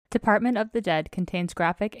Department of the Dead contains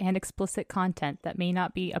graphic and explicit content that may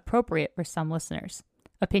not be appropriate for some listeners.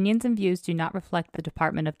 Opinions and views do not reflect the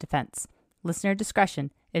Department of Defense. Listener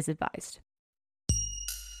discretion is advised.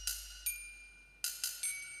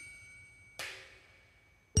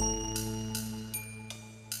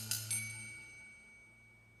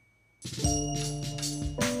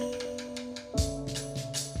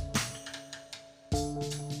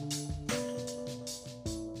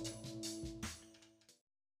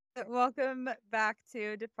 Welcome back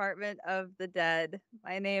to Department of the Dead.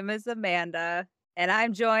 My name is Amanda, and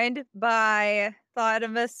I'm joined by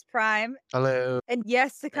Thotimus Prime. Hello. And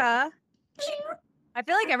Jessica. I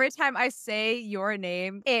feel like every time I say your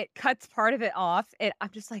name, it cuts part of it off, and I'm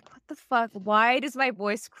just like, what the fuck? Why does my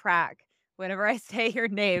voice crack whenever I say your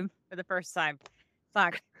name for the first time?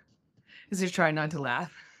 Fuck. Because you're trying not to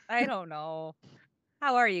laugh. I don't know.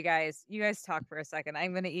 How are you guys? You guys talk for a second.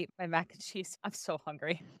 I'm going to eat my mac and cheese. I'm so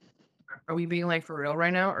hungry. Are we being like for real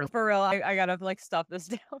right now? Or For real, I gotta like stuff this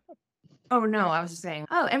down. oh no, I was just saying,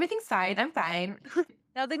 oh, everything's fine. I'm fine.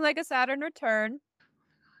 Nothing like a Saturn return.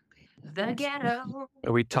 The ghetto.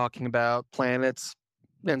 Are we talking about planets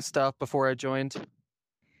and stuff before I joined?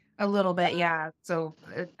 A little bit, yeah. So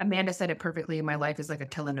Amanda said it perfectly. My life is like a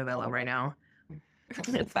telenovela right now.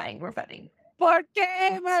 It's fine. We're funny. ¿Por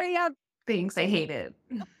qué, Maria? Thanks. I hate it.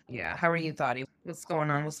 Yeah. How are you, Thotty? What's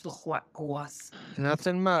going on? What's the what?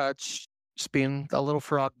 Nothing much. Just being a little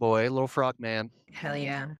frog boy, a little frog man. Hell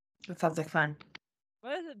yeah. That sounds like fun.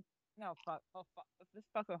 What is it? No, fuck. Oh, fuck. This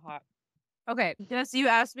fucking hot. Okay, Jess, you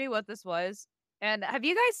asked me what this was. And have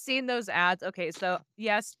you guys seen those ads? Okay, so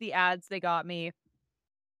yes, the ads, they got me.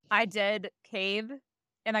 I did Cave,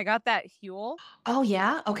 and I got that Huel. Oh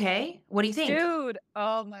yeah? Okay. What do you think? Dude,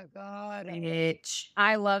 oh my God. Bitch.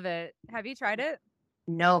 I love it. Have you tried it?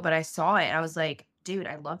 No, but I saw it. I was like, dude,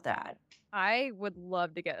 I love that. I would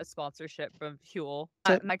love to get a sponsorship from Huel.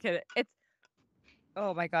 So- I'm not kidding. It's,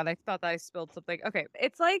 oh my God, I thought that I spilled something. Okay,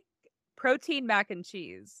 it's like protein mac and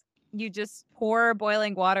cheese. You just pour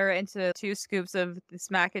boiling water into 2 scoops of this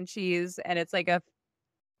mac and cheese, and it's like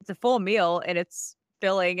it's a full meal, and it's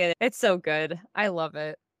filling, and it's so good. I love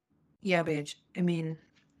it. Yeah, bitch. I mean,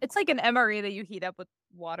 It's like an MRE that you heat up with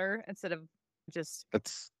water instead of just.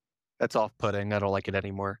 That's off-putting. I don't like it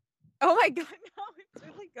anymore. Oh my God, no, it's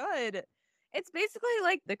really good. It's basically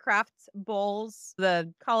like the craft bowls.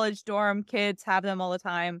 The college dorm kids have them all the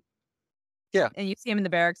time. Yeah. And you see them in the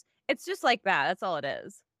barracks. It's just like that. That's all it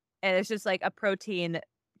is. And it's just like a protein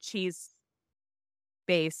cheese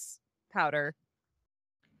base powder,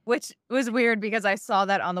 which was weird because I saw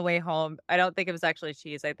that on the way home. I don't think it was actually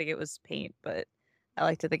cheese. I think it was paint, but I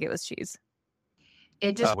like to think it was cheese.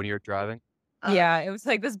 it just When you're driving? Yeah, it was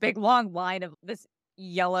like this big long line of this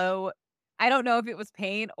yellow. I don't know if it was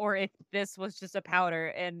paint or if this was just a powder,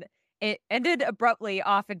 and it ended abruptly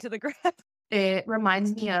off into the ground. It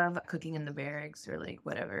reminds me of cooking in the barracks or like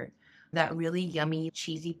whatever. That really yummy,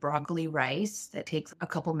 cheesy broccoli rice that takes a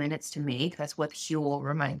couple minutes to make. That's what Huel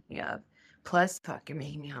reminds me of. Plus, fuck, you're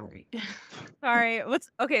making me hungry. Sorry.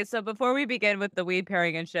 Okay? So before we begin with the weed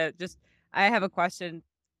pairing and shit, I have a question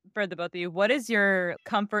for the both of you. What is your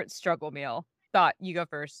comfort struggle meal? Thought, you go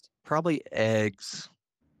first. Probably eggs,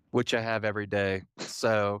 which I have every day.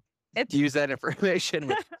 So It's use that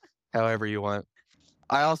information however you want.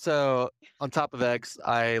 I also, on top of eggs,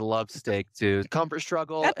 I love steak too. Comfort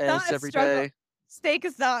struggle That's not is a every struggle. day. Steak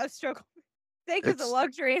is not a struggle. Steak is a It's-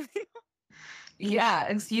 luxury. Yeah,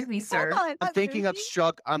 excuse me, sir. Hold on, I'm thinking of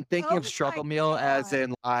Oh my struggle meal as God.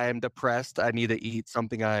 in I'm depressed. I need to eat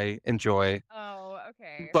something I enjoy. Oh,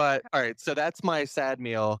 okay. But all right, so that's my sad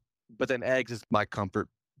meal. But then eggs is my comfort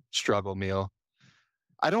struggle meal.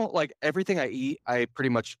 I don't like everything I eat. I pretty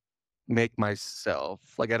much make myself.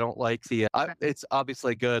 Like I don't like it's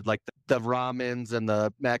obviously good, like the ramens and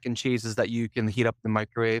the mac and cheeses that you can heat up in the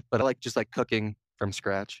microwave. But I like just like cooking from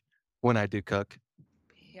scratch when I do cook.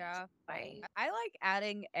 Yeah. Bye. I like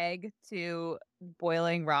adding egg to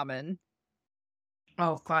boiling ramen.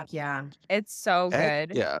 Oh, fuck yeah. It's so Egg,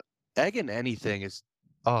 good. yeah, egg in anything is.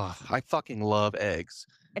 Oh, I fucking love eggs.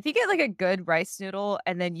 If you get like a good rice noodle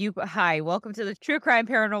and then hi, welcome to the True Crime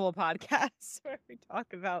Paranormal Podcast where we talk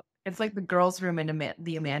about. It's like the girls' room in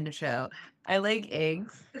the Amanda show. I like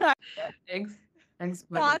eggs. eggs. Eggs.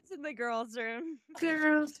 Thoughts in the girls' room.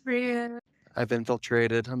 Girls' room. I've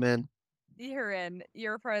infiltrated. I'm in. You're in.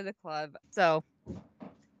 You're a part of the club. So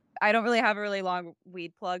I don't really have a really long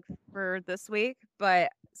weed plug for this week, but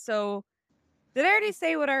so did I already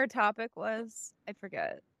say what our topic was? I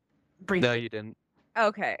forget. No, you didn't.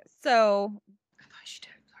 Okay, so I thought she did.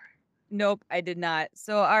 Sorry. nope, I did not.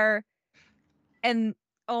 And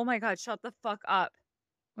oh my God, shut the fuck up.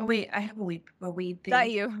 Oh wait, I have a weed thing.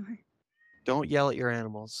 That you. Don't yell at your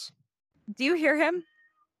animals. Do you hear him?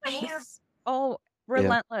 Oh,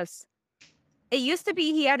 relentless. It used to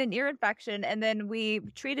be he had an ear infection, and then we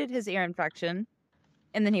treated his ear infection,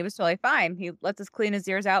 and then he was totally fine. He lets us clean his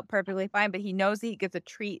ears out perfectly fine, but he knows he gets a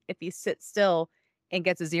treat if he sits still and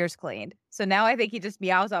gets his ears cleaned. So now I think he just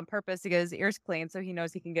meows on purpose to get his ears cleaned so he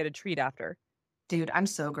knows he can get a treat after. Dude, I'm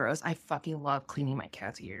so gross. I fucking love cleaning my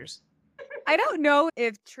cat's ears. I don't know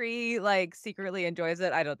if Tree like secretly enjoys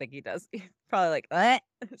it. I don't think he does. He's probably like, what?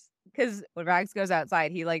 Because when Rags goes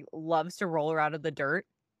outside, he like loves to roll around in the dirt.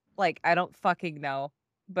 Like, I don't fucking know.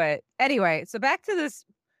 But anyway, so back to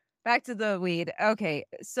the weed. Okay,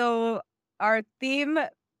 so our theme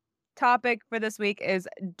topic for this week is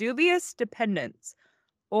dubious dependents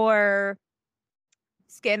or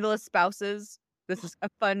scandalous spouses. This is a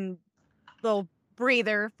fun little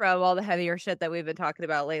breather from all the heavier shit that we've been talking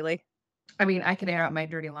about lately. I mean, I can air out my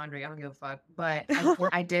dirty laundry. I don't give a fuck. But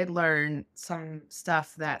I did learn some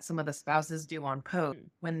stuff that some of the spouses do on post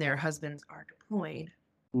when their husbands are deployed.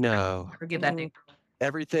 No. Forgive that name.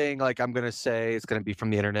 Everything like I'm gonna say is gonna be from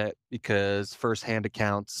the internet because firsthand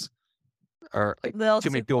accounts are like Little too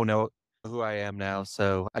many too- people know who I am now,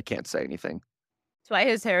 so I can't say anything. That's why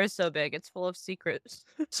his hair is so big. It's full of secrets.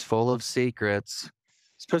 It's full of secrets.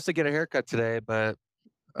 Supposed to get a haircut today, but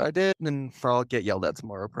I did, and I'll get yelled at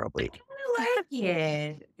tomorrow probably. I like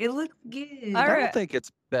it. It looks good. All I right. don't think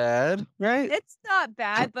it's bad, right? It's not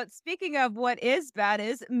bad, but speaking of what is bad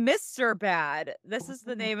is Mr. Bad. This is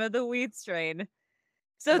the name of the weed strain.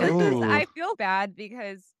 So this is, Ooh. I feel bad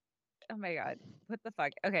because, oh my God, what the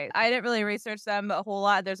fuck? Okay, I didn't really research them a whole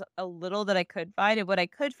lot. There's a little that I could find. And what I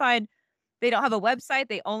could find, they don't have a website.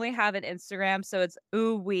 They only have an Instagram. So it's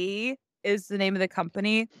Ooh Wee is the name of the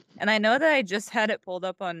company. And I know that I just had it pulled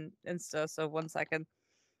up on Insta. So 1 second.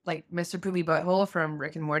 Like Mr. Poopy Butthole from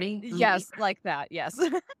Rick and Morty. Yes, like that. Yes.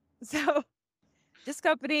 So this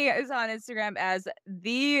company is on Instagram as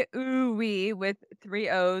the Ooh Wee with 3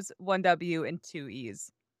 O's, 1 W, and 2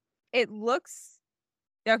 E's. It looks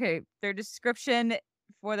okay. Their description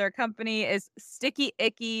for their company is sticky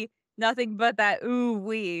icky, nothing but that ooh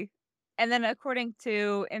wee. And then according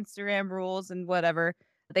to Instagram rules and whatever,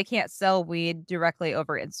 they can't sell weed directly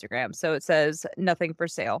over Instagram. So it says nothing for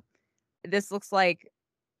sale. This looks like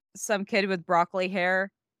some kid with broccoli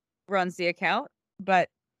hair runs the account, but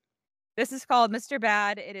this is called Mr.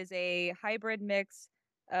 Bad. It is a hybrid mix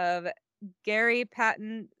of Gary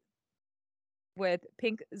Patton with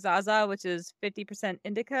Pink Zaza, which is 50%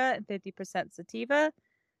 indica and 50% sativa.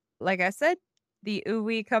 Like I said, the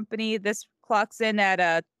Uwe company, this clocks in at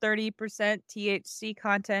a 30% THC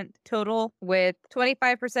content total, with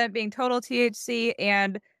 25% being total THC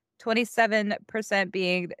and 27%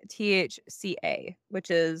 being THCA,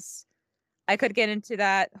 which is, I could get into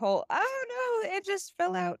that whole, oh no, it just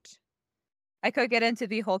fell out. I could get into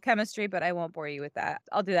the whole chemistry, but I won't bore you with that.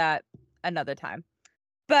 I'll do that another time.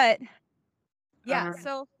 But yeah,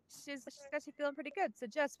 so she's got you feeling pretty good. So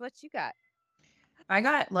Jess, what you got? I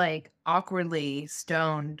got like awkwardly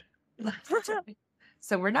stoned.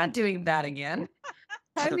 So we're not doing that again.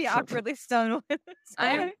 I'd be awkwardly stoned with this.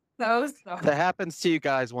 I'm so sorry. That happens to you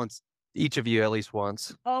guys once, each of you at least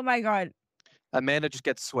once. Oh my God. Amanda just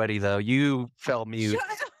gets sweaty though. You fell mute.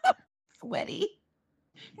 Sweaty.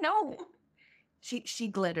 No. She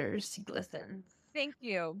glitters. She glistens. Thank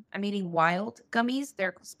you. I'm eating wild gummies.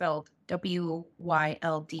 They're spelled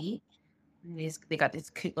WYLD. They got these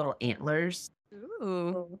cute little antlers.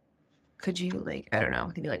 Ooh. Could you like, I don't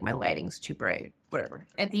know, maybe like my lighting's too bright. Whatever.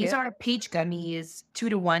 And these Yeah. are peach gummies,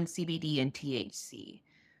 2-to-1 CBD and THC.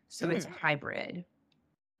 So it's hybrid.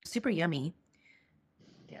 Super yummy.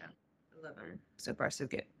 Yeah. I love them. So far, so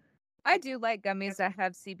good. I do like gummies that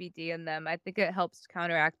have CBD in them. I think it helps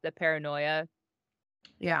counteract the paranoia.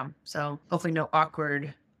 Yeah. So hopefully no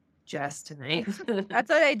awkward Jess tonight. That's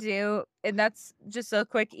what I do. And that's just a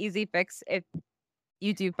quick, easy fix if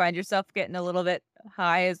you do find yourself getting a little bit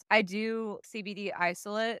high. Is I do CBD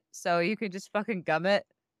isolate. So you can just fucking gum it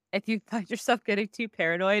if you find yourself getting too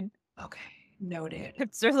paranoid. Okay. Noted.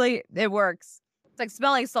 It's really, it works. It's like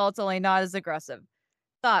smelling salts, only not as aggressive.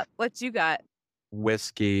 Thought, what you got?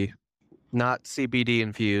 Whiskey, not CBD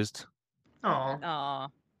infused. Oh. Aw.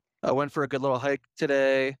 I went for a good little hike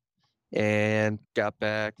today and got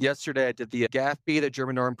back. Yesterday, I did the GAFB, the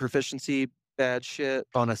German Norm Proficiency bad shit,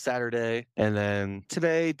 on a Saturday. And then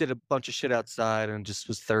today, did a bunch of shit outside and just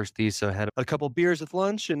was thirsty. So I had a couple beers with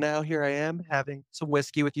lunch. And now here I am having some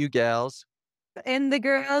whiskey with you gals. In the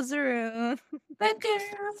girls' room. The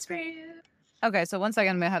girls' room. Okay, so 1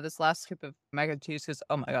 second. I'm going to have this last scoop of mac and cheese because,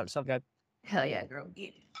 oh my God, it's so good. Hell yeah, girl.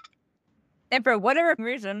 Get it. And for whatever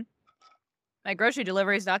reason, my grocery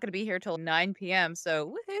delivery is not going to be here till 9 p.m.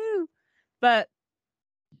 So woohoo! But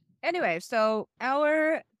anyway, so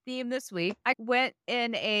our theme this week, I went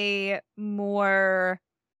in a more,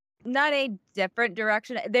 not a different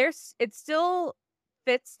direction. It still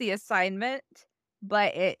fits the assignment,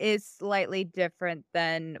 but it is slightly different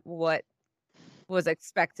than what was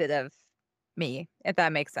expected of me, if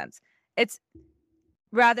that makes sense. It's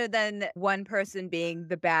rather than one person being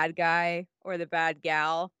the bad guy or the bad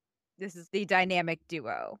gal, this is the dynamic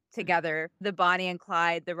duo together. The Bonnie and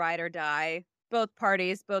Clyde, the ride or die, both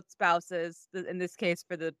parties, both spouses, in this case,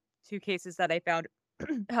 for the 2 cases that I found,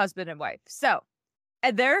 husband and wife. So,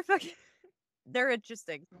 and they're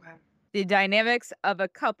interesting. Okay. The dynamics of a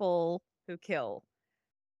couple who kill.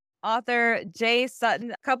 Author Jay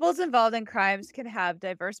Sutton. Couples involved in crimes can have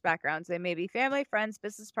diverse backgrounds. They may be family, friends,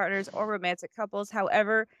 business partners, or romantic couples.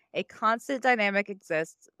 However, a constant dynamic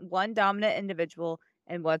exists, one dominant individual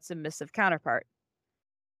and one submissive counterpart.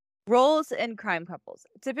 Roles in crime couples.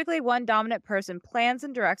 Typically, one dominant person plans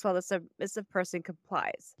and directs while the submissive person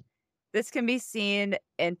complies. This can be seen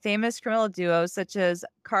in famous criminal duos such as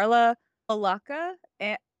Carla Homolka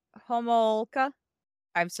and Homolka.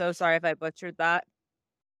 I'm so sorry if I butchered that.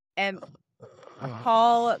 And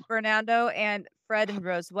Paul Bernardo and Fred and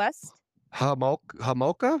Rose West.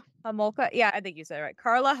 Homolka? Homolka, yeah, I think you said it right.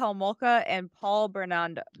 Carla Homolka and Paul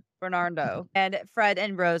Bernardo, and Fred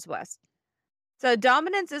and Rose West. So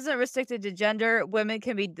dominance isn't restricted to gender. Women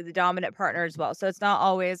can be the dominant partner as well. So it's not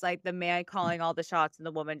always like the man calling all the shots and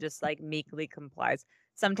the woman just like meekly complies.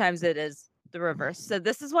 Sometimes it is the reverse. So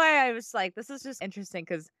this is why I was like, this is just interesting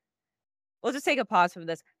because we'll just take a pause from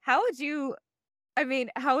this. How would you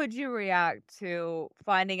react to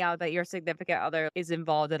finding out that your significant other is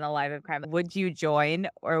involved in a life of crime? Would you join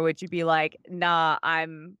or would you be like, nah, I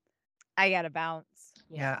gotta bounce?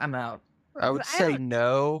 Yeah, I'm out. I would say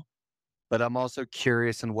no, but I'm also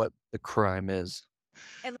curious in what the crime is.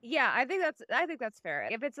 And yeah, I think that's fair.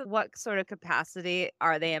 If it's what sort of capacity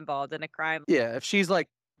are they involved in a crime? Yeah, if she's like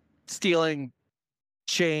stealing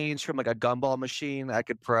change from like a gumball machine, we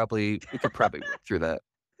could probably work through that.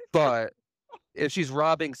 But if she's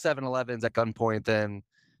robbing 7-Elevens at gunpoint, then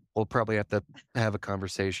we'll probably have to have a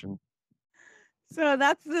conversation. So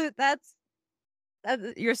that's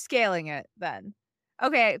you're scaling it then.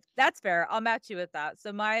 Okay, that's fair. I'll match you with that.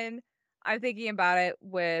 So mine, I'm thinking about it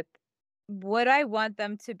with, would I want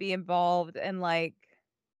them to be involved in like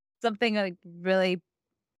something like really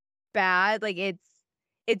bad? Like it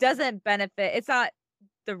doesn't benefit. It's not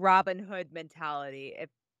the Robin Hood mentality, if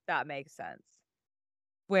that makes sense.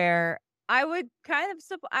 Where I would kind of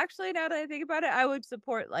actually, now that I think about it, I would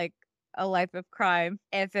support like a life of crime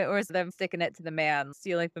if it was them sticking it to the man,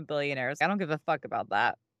 stealing from billionaires. I don't give a fuck about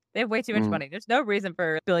that. They have way too much money. There's no reason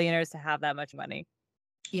for billionaires to have that much money.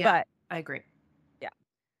 Yeah, but I agree. Yeah.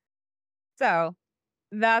 So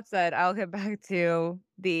that said, I'll get back to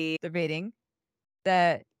the reading.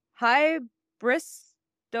 The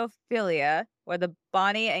hybristophilia, or the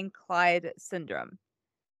Bonnie and Clyde syndrome.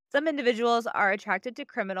 Some individuals are attracted to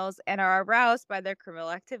criminals and are aroused by their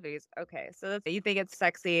criminal activities. Okay, so you think it's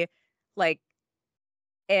sexy, like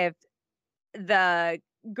if the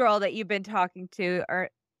girl that you've been talking to, or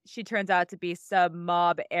she turns out to be some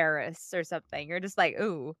mob heiress or something. You're just like,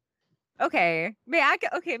 ooh, okay, maybe I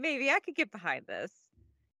could get behind this,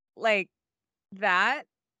 like that,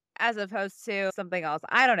 as opposed to something else.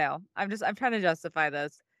 I don't know. I'm trying to justify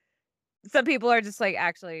this. Some people are just like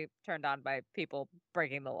actually turned on by people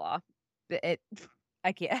breaking the law.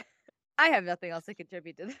 I can't. I have nothing else to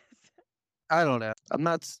contribute to this. I don't know. I'm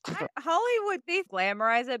not. Hollywood, they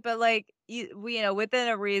glamorize it, but like you know, within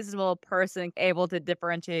a reasonable person able to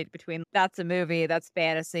differentiate between that's a movie, that's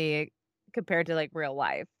fantasy, compared to like real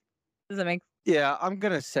life. Does that make? Yeah, I'm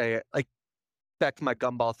gonna say it. Like back to my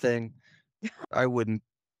gumball thing. I wouldn't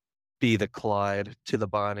be the Clyde to the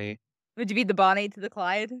Bonnie. Would you be the Bonnie to the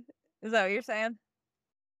Clyde? Is that what you're saying?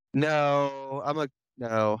 No,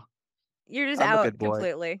 no. You're just I'm a out good boy.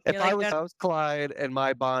 completely. If You're like, I was Clyde and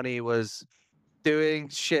my Bonnie was doing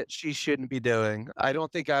shit she shouldn't be doing, I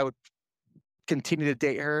don't think I would continue to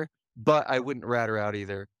date her, but I wouldn't rat her out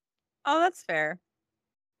either. oh, that's fair.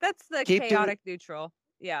 That's the chaotic neutral.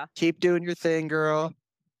 Yeah. Keep doing your thing, girl.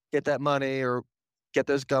 Get that money or get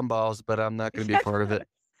those gumballs, but I'm not going to be a part of it.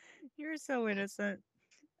 You're so innocent.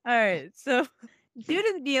 All right. So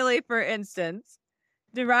Judith Neely, for instance,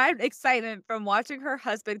 derived excitement from watching her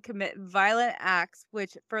husband commit violent acts,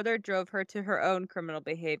 which further drove her to her own criminal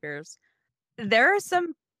behaviors. There are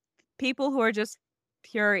some people who are just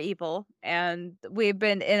pure evil. And we've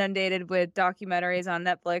been inundated with documentaries on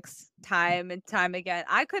Netflix time and time again.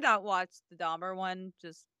 I could not watch the Dahmer one.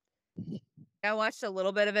 Just I watched a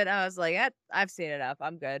little bit of it. And I was like, I've seen enough.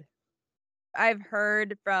 I'm good. I've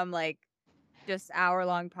heard from like just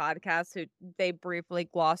hour-long podcasts who they briefly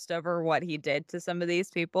glossed over what he did to some of these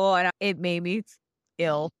people, and it made me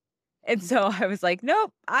ill. And so I was like,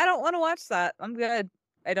 nope, I don't want to watch that. I'm good.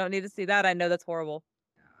 I don't need to see that. I know that's horrible.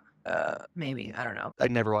 Maybe. I don't know. I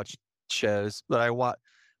never watched shows, but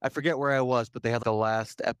I forget where I was, but they had the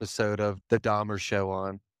last episode of the Dahmer show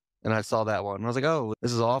on, and I saw that one. And I was like, oh,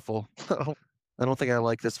 this is awful. I don't think I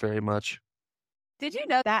like this very much. Did you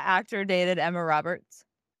know that actor dated Emma Roberts?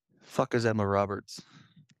 Fuck is Emma Roberts?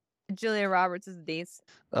 Julia Roberts' niece.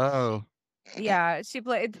 Oh. Yeah, she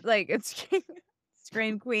played like it's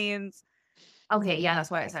Scream Queens. Okay, yeah,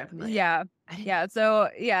 that's why I started familiar. Yeah. Yeah. So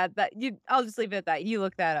yeah, I'll just leave it at that. You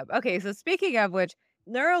look that up. Okay, so speaking of which,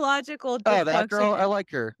 neurological dysfunction. Oh, that girl? I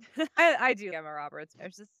like her. I do Emma Roberts.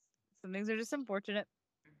 There's just some things are just unfortunate.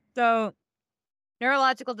 So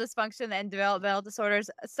neurological dysfunction and developmental disorders.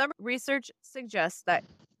 Some research suggests that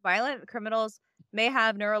violent criminals may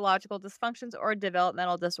have neurological dysfunctions or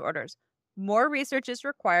developmental disorders. More research is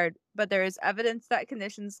required, but there is evidence that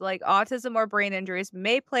conditions like autism or brain injuries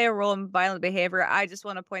may play a role in violent behavior. I just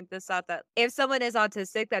want to point this out that if someone is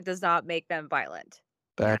autistic, that does not make them violent.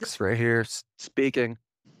 Bex right here speaking.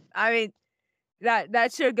 I mean,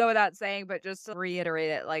 that should go without saying, but just to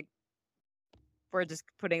reiterate it, like we're just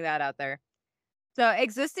putting that out there. So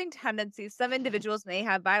existing tendencies, some individuals may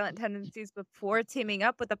have violent tendencies before teaming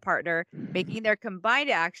up with a partner, making their combined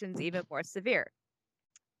actions even more severe.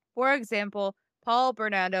 For example, Paul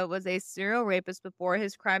Bernardo was a serial rapist before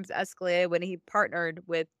his crimes escalated when he partnered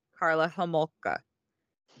with Karla Homolka.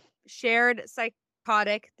 Shared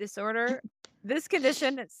psychotic disorder. This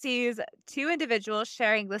condition sees two individuals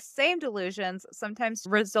sharing the same delusions, sometimes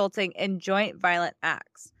resulting in joint violent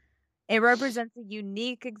acts. It represents a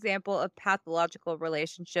unique example of pathological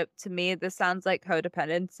relationship. To me, this sounds like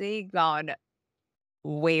codependency gone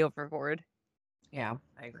way overboard. Yeah,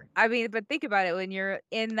 I agree. I mean, but think about it. When you're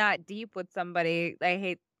in that deep with somebody, I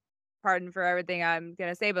hate, pardon for everything I'm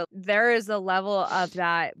going to say, but there is a level of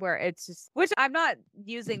that where it's just, which I'm not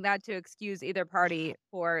using that to excuse either party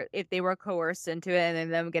for if they were coerced into it and then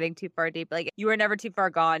them getting too far deep. Like you were never too far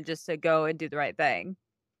gone just to go and do the right thing.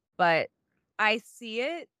 But I see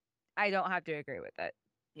it. I don't have to agree with it.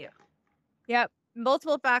 Yeah. Yep.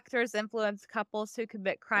 Multiple factors influence couples who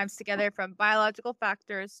commit crimes together, from biological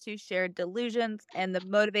factors to shared delusions, and the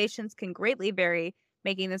motivations can greatly vary,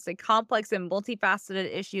 making this a complex and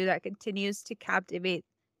multifaceted issue that continues to captivate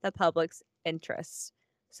the public's interest.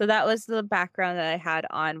 So that was the background that I had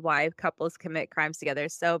on why couples commit crimes together.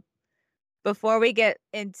 So before we get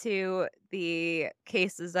into the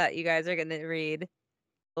cases that you guys are going to read,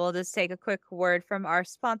 we'll just take a quick word from our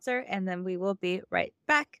sponsor, and then we will be right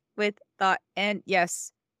back with thought. And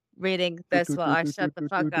yes, reading this while I shut the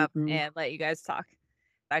fuck up and let you guys talk.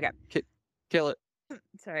 Okay. Kill it.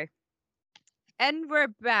 Sorry. And we're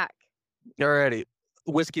back. Alrighty.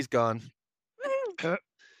 Whiskey's gone.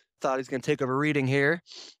 Thought he's going to take over reading here.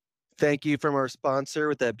 Thank you from our sponsor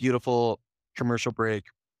with that beautiful commercial break.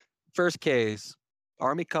 First case.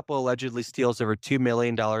 Army couple allegedly steals over $2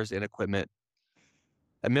 million in equipment.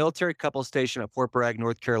 A military couple stationed at Fort Bragg,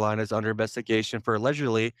 North Carolina is under investigation for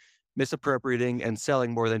allegedly misappropriating and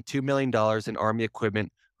selling more than $2 million in Army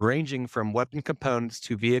equipment, ranging from weapon components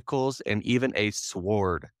to vehicles and even a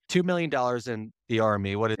sword. $2 million in the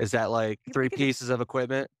Army. What is that, like 3 pieces of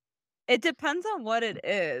equipment? It depends on what it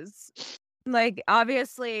is. Like,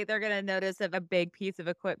 obviously, they're going to notice if a big piece of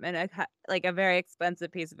equipment, like a very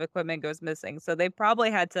expensive piece of equipment, goes missing. So they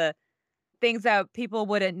probably had to, things that people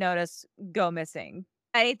wouldn't notice go missing.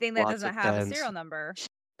 Anything that doesn't have a serial number,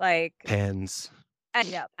 like pens.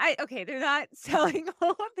 Yeah, okay, they're not selling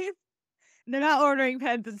all of these. They're not ordering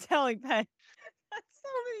pens and selling pens. That's so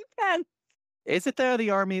many pens. Is it though? The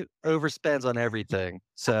Army overspends on everything,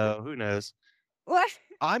 so who knows? What?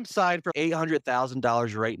 I'm signed for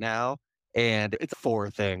 $800,000 right now, and it's 4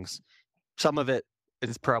 things. Some of it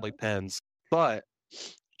is probably pens, but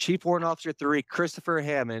Chief Warrant Officer 3 Christopher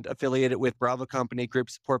Hammond, affiliated with Bravo Company Group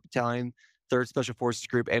Support Battalion, 3rd Special Forces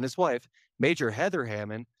Group, and his wife, Major Heather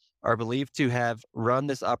Hammond, are believed to have run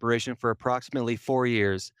this operation for approximately 4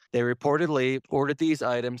 years. They reportedly ordered these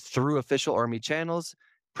items through official Army channels,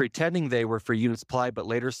 pretending they were for unit supply, but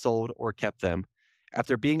later sold or kept them.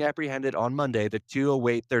 After being apprehended on Monday, the two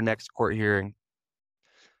await their next court hearing.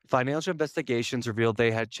 Financial investigations revealed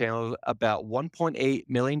they had channeled about $1.8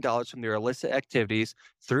 million from their illicit activities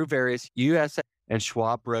through various U.S. and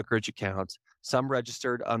Schwab brokerage accounts. some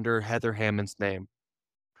registered under Heather Hammond's name.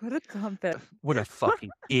 What a dumb bitch. What a fucking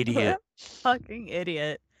idiot. Fucking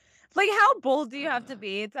idiot. Like, how bold do you have to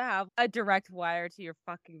be to have a direct wire to your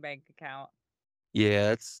fucking bank account? Yeah,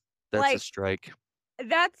 that's a Like, strike.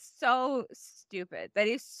 that's so stupid. That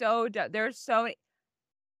is so dumb. There's so many.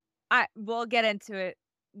 We'll get into it.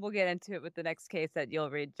 We'll get into it with the next case that you'll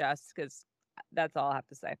read, Jess, because that's all I have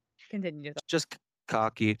to say. Continue. Just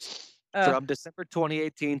cocky. Ugh. From December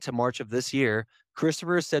 2018 to March of this year,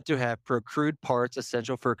 Christopher is said to have procured parts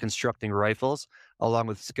essential for constructing rifles, along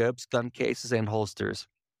with scopes, gun cases, and holsters.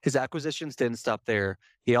 His acquisitions didn't stop there.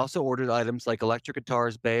 He also ordered items like electric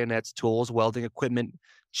guitars, bayonets, tools, welding equipment,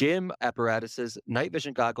 gym apparatuses, night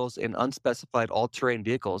vision goggles, and unspecified all-terrain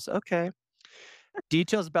vehicles. Okay.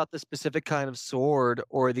 Details about the specific kind of sword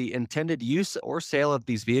or the intended use or sale of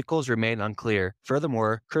these vehicles remain unclear.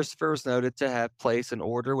 Furthermore, Christopher was noted to have placed an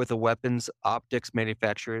order with a weapons optics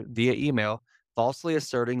manufacturer via email, falsely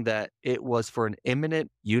asserting that it was for an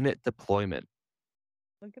imminent unit deployment.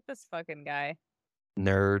 Look at this fucking guy.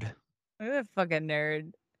 Nerd. Look at that fucking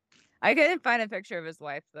nerd. I couldn't find a picture of his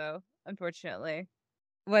wife, though, unfortunately.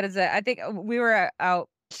 What is it? I think we were out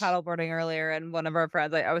paddleboarding earlier, and one of our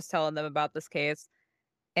friends, I was telling them about this case,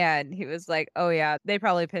 and he was like, "Oh yeah, they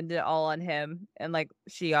probably pinned it all on him," and like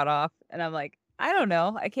she got off, and I'm like, I don't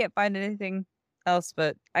know, I can't find anything else,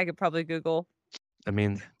 but I could probably Google. I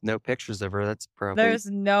mean, no pictures of her. That's probably. There's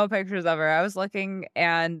no pictures of her. I was looking,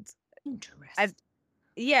 and Interesting.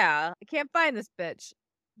 yeah, I can't find this bitch,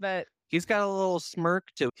 but He's got a little smirk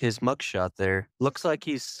to his mugshot there. Looks like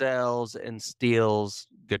he sells and steals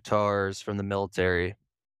guitars from the military.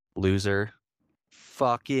 Loser.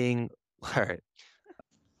 Fucking. All right.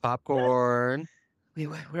 Popcorn. Wait,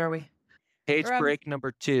 where are we? Page We're on- break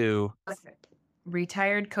number 2.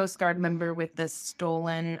 Retired Coast Guard member with the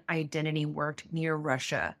stolen identity worked near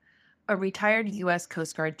Russia. A retired U.S.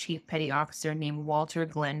 Coast Guard Chief Petty Officer named Walter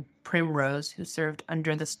Glenn Primrose, who served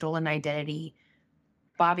under the stolen identity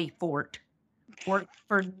Bobby Fort, worked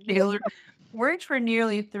for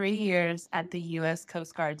nearly 3 years at the U.S.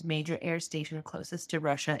 Coast Guard's major air station closest to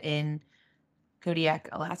Russia in Kodiak,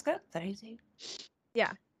 Alaska. Is that how you say it?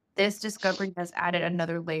 yeah, This discovery has added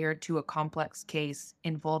another layer to a complex case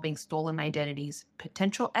involving stolen identities,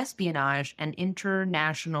 potential espionage, and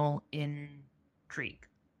international intrigue.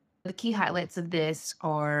 The key highlights of this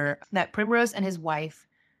are that Primrose and his wife,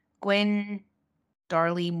 Gwen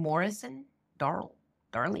Darley Morrison, Darlene?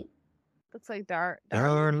 looks like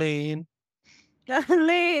Darlene.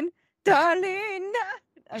 Darlene.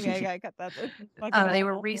 Okay, I gotta cut that. They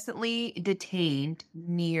were recently detained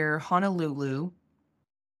near Honolulu.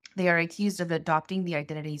 They are accused of adopting the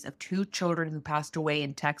identities of 2 children who passed away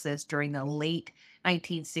in Texas during the late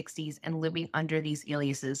 1960s and living under these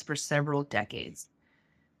aliases for several decades.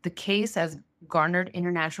 The case has garnered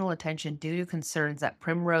international attention due to concerns that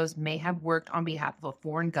Primrose may have worked on behalf of a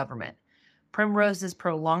foreign government. Primrose's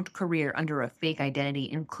prolonged career under a fake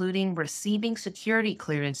identity, including receiving security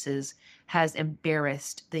clearances, has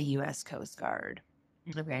embarrassed the U.S. Coast Guard.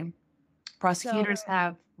 Okay. Prosecutors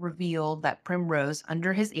have revealed that Primrose,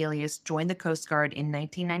 under his alias, joined the Coast Guard in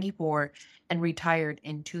 1994 and retired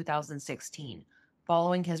in 2016.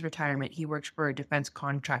 Following his retirement, he worked for a defense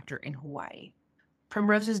contractor in Hawaii.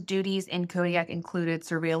 Primrose's duties in Kodiak included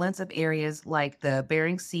surveillance of areas like the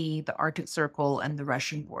Bering Sea, the Arctic Circle, and the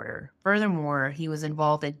Russian border. Furthermore, he was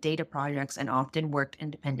involved in data projects and often worked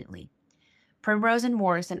independently. Primrose and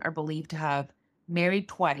Morrison are believed to have married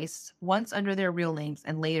twice, once under their real names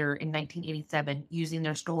and later in 1987 using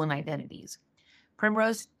their stolen identities.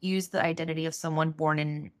 Primrose used the identity of someone born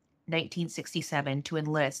in 1967 to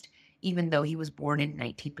enlist, even though he was born in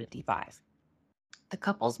 1955. The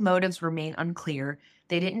couple's motives remain unclear.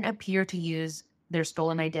 They didn't appear to use their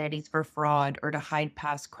stolen identities for fraud or to hide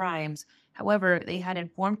past crimes. However, they had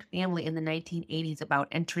informed family in the 1980s about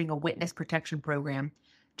entering a witness protection program,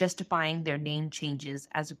 justifying their name changes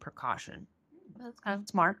as a precaution. That's kind of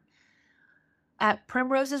smart. At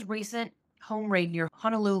Primrose's recent home raid near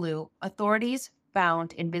Honolulu, authorities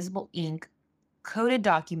found invisible ink, coded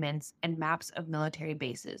documents, and maps of military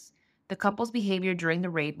bases. The couple's behavior during the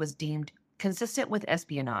raid was deemed consistent with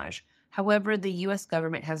espionage. However, the U.S.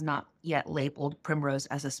 government has not yet labeled Primrose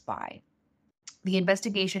as a spy. The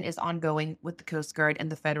investigation is ongoing with the Coast Guard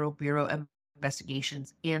and the Federal Bureau of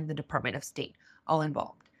Investigations and the Department of State, all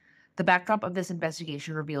involved. The backdrop of this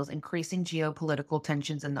investigation reveals increasing geopolitical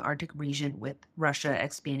tensions in the Arctic region, with Russia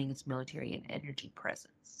expanding its military and energy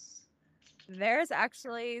presence. There's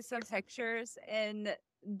actually some pictures in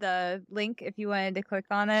the link if you wanted to click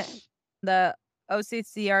on it. The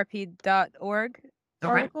OCCRP.org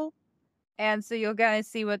article. And so you'll get to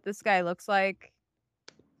see what this guy looks like.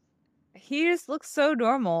 He just looks so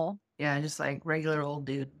normal. Yeah, just like regular old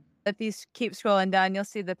dude. If you keep scrolling down, you'll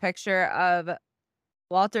see the picture of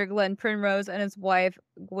Walter Glenn Primrose and his wife,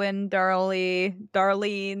 Gwen Darlene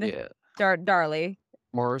Darley,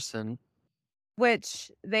 Morrison.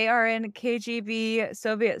 which they are in KGB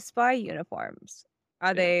Soviet spy uniforms.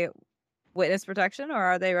 Are they witness protection or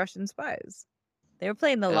are they Russian spies? They were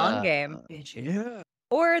playing the long game. Yeah.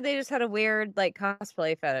 Or they just had a weird like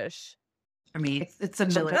cosplay fetish. I mean, it's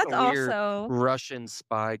a Some military. kind That's of weird also Russian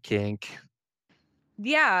spy kink.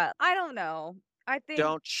 yeah, I don't know. I think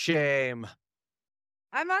Don't shame.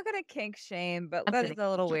 I'm not gonna kink shame, but I'm that is kidding. a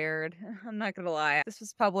little weird. I'm not gonna lie. This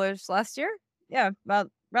was published last year. Yeah,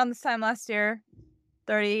 about around this time last year,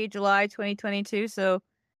 30 July 2022. So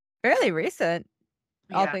fairly recent,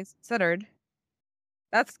 all Yeah. things considered.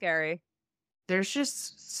 That's scary. There's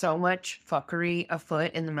just so much fuckery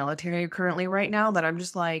afoot in the military currently right now that I'm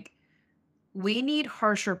just like, we need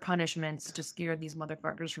harsher punishments to scare these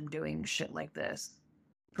motherfuckers from doing shit like this.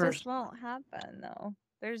 This won't happen though.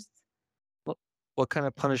 There's What kind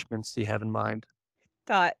of punishments do you have in mind?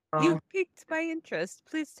 thought you Um, piqued my interest.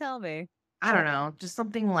 Please tell me. I don't know, just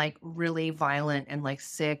something like really violent and like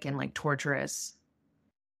sick and like torturous.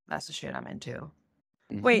 That's the shit I'm into.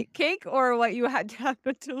 Wait, kink or what you had to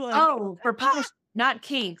happen to like? Oh, for punish, not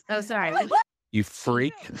kinks. Oh, sorry. You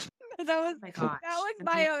freak. that was my gosh. that was I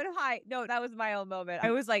my mean- own high. No, that was my own moment.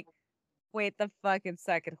 I was like, wait the fucking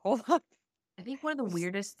second. Hold up. I think one of the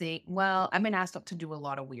weirdest thing. Well, I've been asked up to do a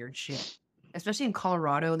lot of weird shit, especially in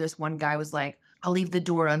Colorado. This one guy was like, "I'll leave the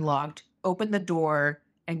door unlocked, open the door,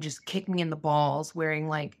 and just kick me in the balls, wearing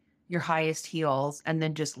like your highest heels, and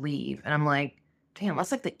then just leave." And I'm like, "Damn,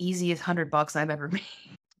 that's like the easiest $100 I've ever made."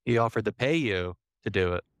 He offered to pay you to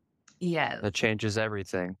do it. Yeah, That changes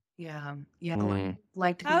everything. yeah, yeah. Mm.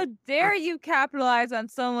 Like to be. How dare you capitalize on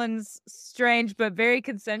someone's strange but very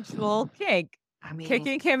consensual kink? I mean,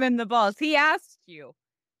 Kicking him in the balls. He asked you.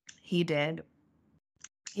 he did.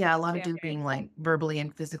 Yeah, a lot of Yeah, dudes okay. being like verbally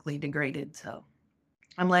and physically degraded. So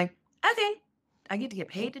I'm like, okay, I get to get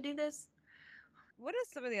paid to do this. What are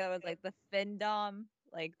some of the other ones like the FinDom,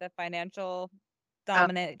 like the financial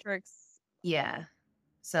dominatrix? Yeah.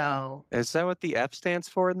 So Is that what the F stands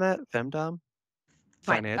for in that? Femdom?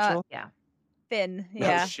 Financial? yeah. Fin, Oh,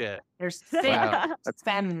 yeah. shit. There's Wow.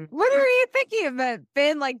 fem. What are you thinking of? That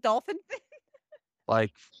fin, like dolphin fin?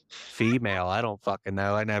 Like female. I don't fucking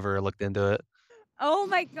know. I never looked into it. Oh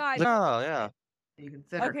my god. Oh, yeah. You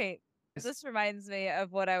consider. Okay, this reminds me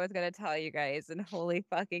of what I was gonna tell you guys, and holy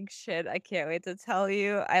fucking shit, I can't wait to tell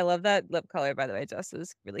you. I love that lip color, by the way, Jess.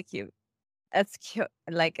 It's really cute. That's cute.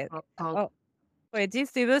 I like it. Oh, wait, do you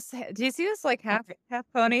see this? Do you see this like half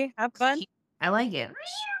pony, half bun? I like it.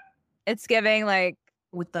 It's giving like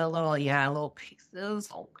With the little pieces.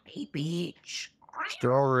 Oh, hey, bitch.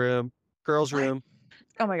 Girls' room.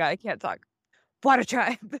 oh my god, I can't talk. Water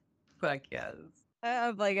tribe. Fuck yes.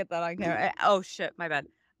 I'm like get that on camera. Oh shit, my bad.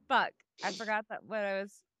 Fuck, I forgot that what I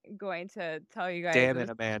was going to tell you guys. Damn it,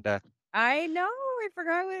 Amanda. I know, I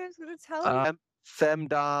forgot what I was going to tell you.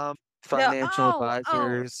 Femdom, financial No,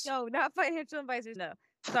 advisors. no, not financial advisors. No,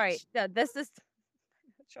 sorry. No, this is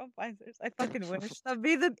financial advisors. I fucking wish that'd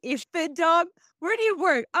be the fit dog. Where do you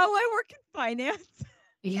work? Oh, I work in finance.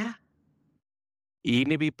 Yeah. You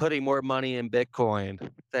need to be putting more money in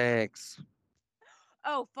Bitcoin. Thanks.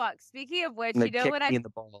 Oh fuck. Speaking of which, And they you know kick what me in the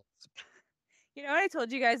balls. you know what I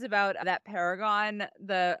told you guys about that Paragon,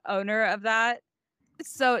 the owner of that.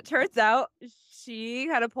 So it turns out she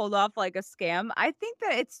kind of pulled off like a scam. I think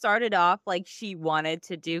that it started off like she wanted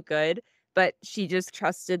to do good, but she just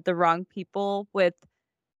trusted the wrong people with,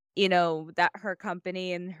 you know, that her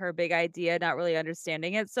company and her big idea, not really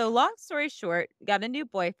understanding it. So long story short, got a new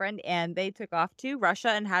boyfriend and they took off to Russia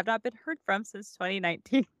and have not been heard from since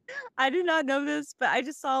 2019. I did not know this, but I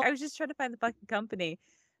was just trying to find the fucking company.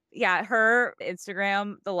 Yeah, her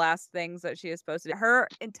Instagram, the last things that she has posted, her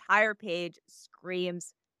entire page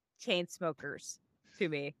screams chain smokers to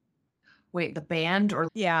me. Wait, the band or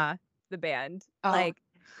Yeah, the band. Oh. Like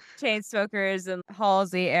chain smokers and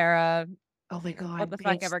Halsey era. oh my god, What the bitch,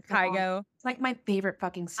 fuck ever, song. Kygo. It's like my favorite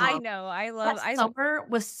fucking song. I know. That summer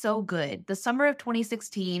was so good. The summer of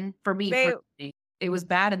 2016 for me, it was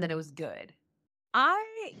bad and then it was good.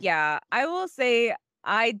 I will say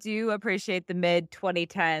I do appreciate the mid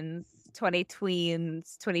 2010s, 20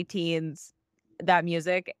 teens, that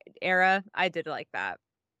music era. I did like that.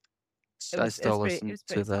 I still listen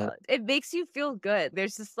to that. solid. It makes you feel good.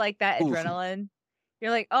 There's just like that Oof. adrenaline.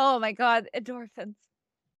 You're like, oh my god, endorphins,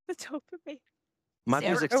 the dopamine. My Yeah,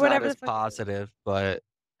 or music's not whatever as the fuck it is. positive, but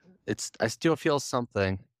I still feel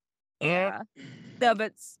something. Yeah. No,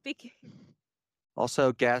 but speaking.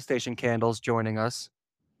 Also, gas station candles joining us.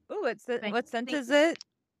 Ooh, Thank- what scent thank- is it?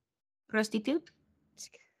 Prostitute?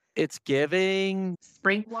 It's giving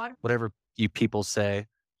Spring water? whatever you people say.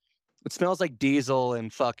 It smells like diesel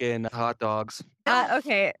and fucking hot dogs.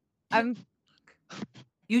 Okay.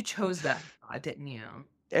 You chose that, didn't you?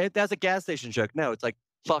 That's a gas station joke. No, it's like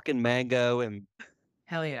fucking mango and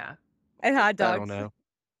Hell yeah. And hot I dogs. don't know.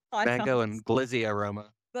 Hot Mango dogs. and glizzy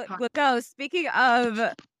aroma. No, speaking of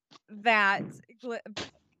that,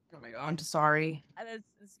 Oh my god, I'm sorry.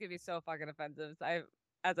 this is gonna be so fucking offensive.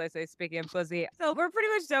 As I say, speaking of glizzy, so we're pretty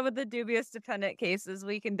much done with the dubious dependent cases.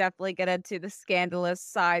 We can definitely get into the scandalous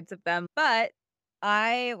sides of them, but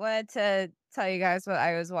I wanted to tell you guys what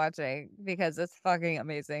I was watching because it's fucking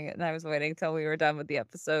amazing, and I was waiting till we were done with the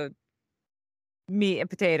episode. Meat and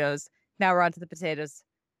potatoes. Now we're on to the potatoes,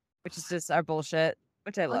 which is just our bullshit,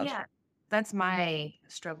 which I Oh love. yeah. That's my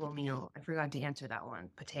struggle meal. I forgot to answer that one.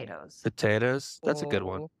 Potatoes. Potatoes. That's a good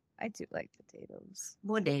one. Oh, I do like potatoes.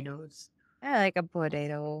 Potatoes. I like a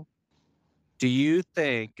potato. Do you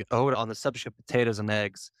think, on the subject of potatoes and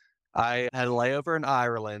eggs, I had a layover in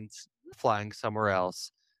Ireland, flying somewhere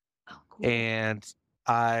else, Oh, cool. and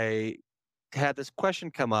I had this question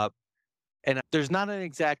come up, and there's not an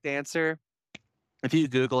exact answer. If you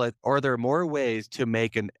Google it, are there more ways to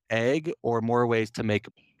make an egg or more ways to make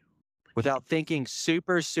without thinking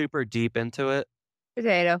super, super deep into it?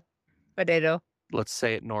 Potato. Potato. Let's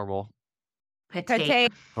say it normal,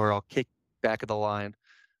 Potato. or I'll kick back of the line.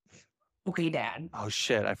 Okay, Dad. Oh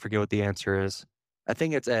shit, I forget what the answer is. I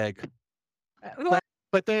think it's egg. What?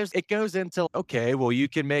 But it goes into, okay, well, you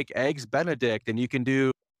can make eggs Benedict and you can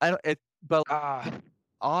do, I'll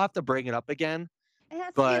have to bring it up again. It has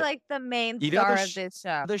to be But like the main you know star of this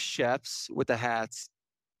show. the chefs with the hats,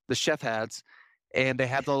 the chef hats, and they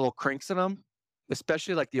have the little crinks in them,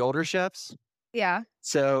 especially like the older chefs. Yeah.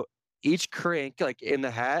 So each crink, like in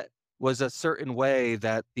the hat, was a certain way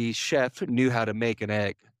that the chef knew how to make an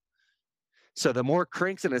egg. So the more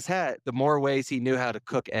crinks in his hat, the more ways he knew how to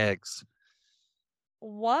cook eggs.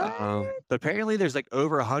 What? But apparently there's like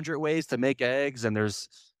over 100 ways to make eggs, and there's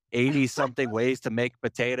 80 something ways to make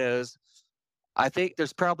potatoes. I think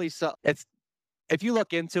there's probably some. If you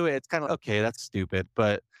look into it, it's kind of okay. That's stupid,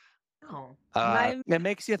 but No. it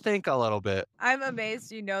makes you think a little bit. I'm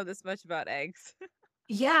amazed you know this much about eggs.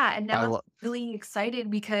 Yeah, and now I I'm lo- really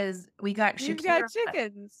excited because we got You've Shakira got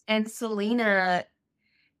chickens. and Selena,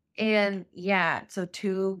 and yeah, so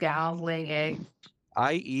 2 gals laying eggs.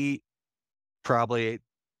 I eat probably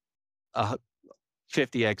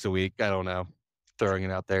 50 eggs a week. I don't know, throwing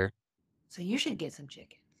it out there. So you should get some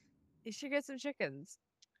chicken. You should get some chickons.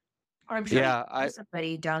 Or I'm sure Yeah, you know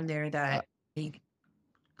somebody down there that you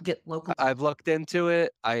get local. I've looked into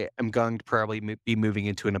it. I am going to probably be moving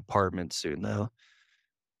into an apartment soon, though.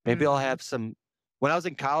 Maybe I'll have some. When I was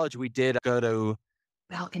in college, we did go to.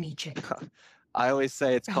 balcony chicken. I always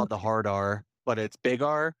say it's called the hard R, but it's big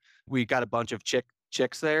R. We got a bunch of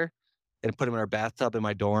chicks there, and put them in our bathtub in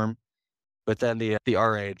my dorm. But then the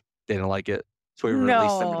RA didn't like it, so we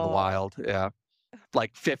released them into the No. wild. Yeah,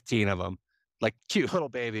 like 15 of them, like cute little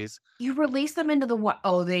babies. You release them into the what?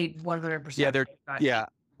 Oh, they 100%. Yeah, they're yeah.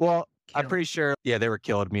 Well, I'm pretty sure. Yeah, they were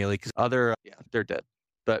killed immediately because they're dead.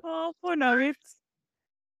 But Oh, poor nuggets.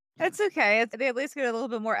 It's okay. They at least get a little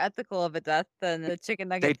bit more ethical of a death than the chicken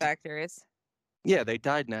nugget factories. yeah, they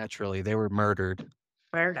died naturally. They were murdered.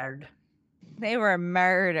 Murdered. They were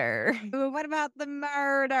murder. What about the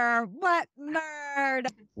murder? What murder?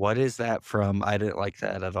 What is that from? I didn't like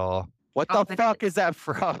that at all. What Oh, the fuck is that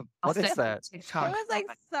from? What is that? It was like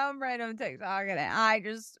some random TikTok, and I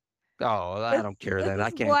just. Oh, I don't care then. This I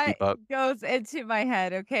is can't what keep up. goes into my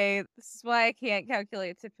head. Okay, this is why I can't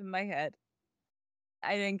calculate tip in my head.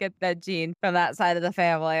 I didn't get that gene from that side of the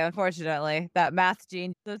family, unfortunately. That math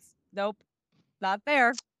gene. Nope, not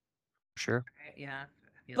there. Sure. Yeah.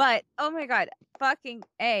 But oh my god, fucking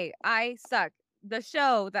A, I suck. The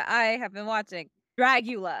show that I have been watching,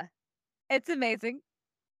 Dragula. It's amazing.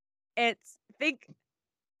 Think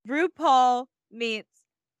RuPaul meets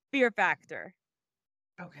Fear Factor.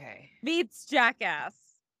 Okay. Meets Jackass.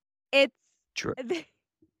 It's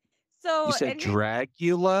so You said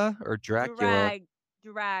Dragula or Dracula?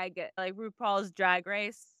 Drag, like RuPaul's Drag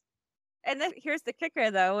Race. And then here's the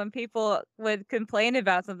kicker, though, when people would complain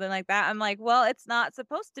about something like that, I'm like, well, it's not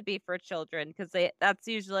supposed to be for children because that's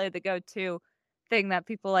usually the go-to thing that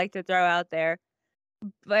people like to throw out there.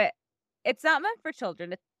 But it's not meant for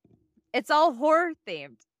children. It's all horror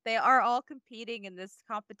themed. They are all competing in this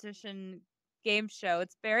competition game show.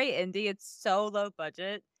 It's very indie. It's so low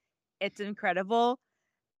budget. It's incredible.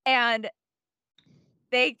 And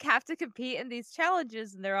they have to compete in these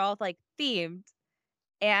challenges, and they're all like themed.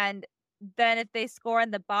 And then if they score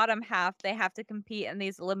in the bottom half, they have to compete in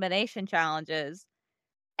these elimination challenges.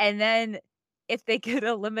 And then if they get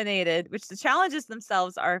eliminated, which the challenges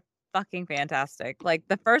themselves are fucking fantastic. Like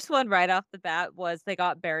the first one right off the bat was they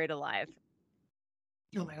got buried alive.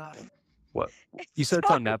 Oh my God. What? You said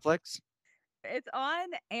it's on Netflix? It's on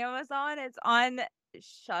Amazon. It's on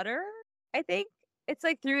Shudder, I think. It's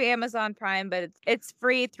like through Amazon Prime, but it's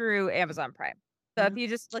free through Amazon Prime. So if you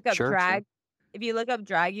just look up Sure. if you look up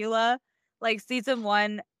Dragula, like season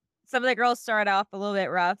 1, some of the girls start off a little bit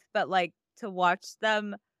rough, but like to watch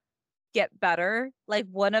them get better. Like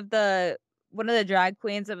one of the drag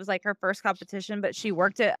queens, it was like her first competition, but she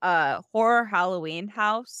worked at a horror Halloween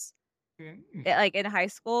house like in high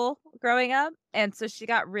school growing up, and so she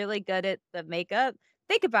got really good at the makeup.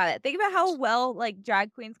 Think about it. Think about how well like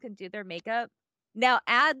drag queens can do their makeup. Now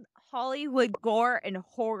add Hollywood gore and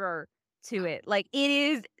horror to it. Like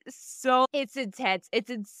it's intense. It's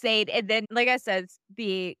insane. And then like I said,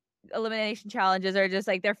 the elimination challenges are just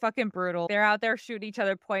like they're fucking brutal. They're out there shooting each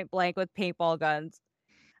other point blank with paintball guns.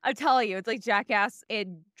 I'm telling you, it's like Jackass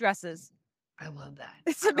in dresses. I love that.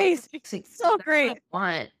 It's amazing. It's so great.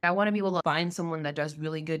 I want to be able to find someone that does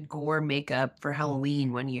really good gore makeup for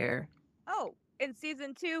Halloween one year. Oh, in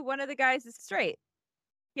season 2, one of the guys is straight.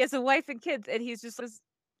 He has a wife and kids, and he's just this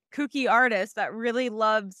kooky artist that really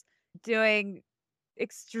loves doing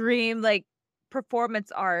extreme like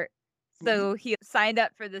performance art. So he signed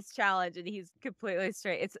up for this challenge, and he's completely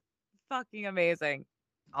straight. It's fucking amazing.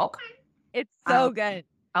 Okay. It's so good.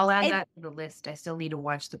 I'll add that to the list. I still need to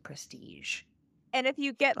watch The Prestige. And if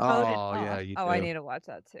you get voted off, I need to watch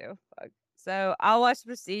that too. Fuck. So I'll watch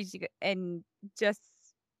Prestige, and just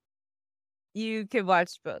you can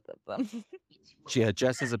watch both of them. Yeah,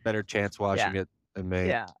 Jess has a better chance watching it than me.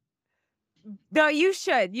 Yeah. No, you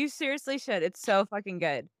should. You seriously should. It's so fucking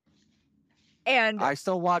good. And I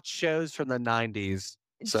still watch shows from the 90s.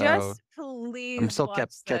 So just please I'm still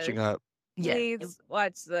catching this. up. Please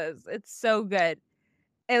watch this. It's so good.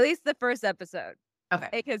 At least the first episode. Okay.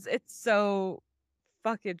 Because it's so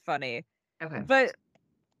fucking funny. Okay. But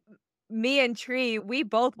me and Tree, we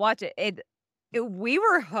both watch it. We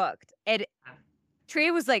were hooked. And Tree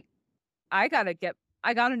was like, I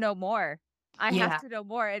gotta know more. I have to know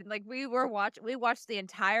more. And like we watched the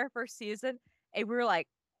entire first season, and we were like,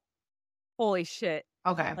 holy shit.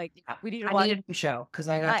 Okay. Like we need to watch. I need a new show because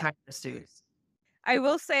I got time to snooze. I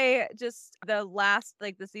will say just the last,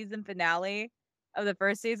 like the season finale of the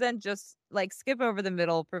first season, just like skip over the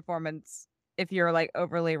middle performance if you're like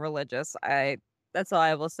overly religious. That's all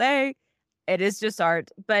I will say. It is just art,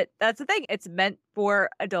 but that's the thing. It's meant for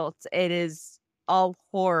adults. It is all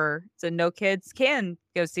horror, so no kids can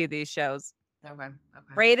go see these shows. Okay.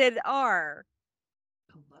 Rated R.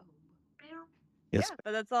 Yes. Yeah,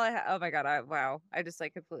 but that's all I have. Oh my god! Wow! I just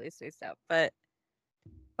like completely spaced out. But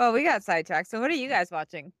well, we got sidetracked. So what are you guys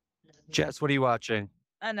watching? Jess, what are you watching?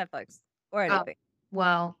 On Netflix or anything?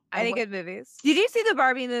 Well, any good movies? Did you see the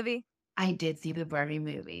Barbie movie? I did see the Barbie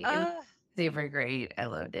movie. They were great. I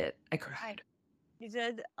loved it. I cried. You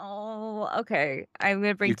did? Oh, okay. I'm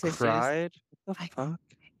gonna bring tissues. You cried? What the fuck?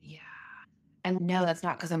 Yeah. And no, that's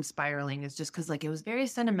not because I'm spiraling. It's just because like it was very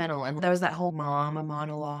sentimental, and there was that whole mom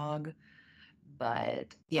monologue.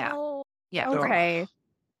 But yeah, Okay.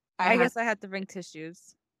 I guess I have to bring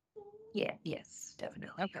tissues. Yeah. Yes,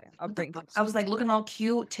 definitely. Okay, I'll bring tissues. I was like looking all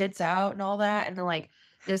cute, tits out, and all that, and then like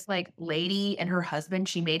this like lady and her husband,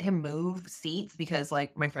 she made him move seats because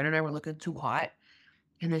like my friend and I were looking too hot,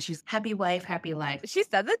 and then she's happy wife, happy life. She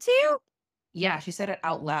said that to you? Yeah, she said it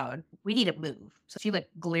out loud. We need to move. So she like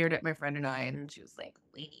glared at my friend and I, and she was like,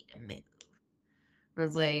 "We need to move." I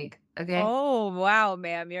was like, okay. Oh wow,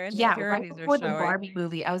 ma'am, your insecurities right before the Barbie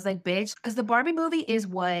movie, I was like, bitch, because the Barbie movie is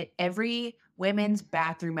what every women's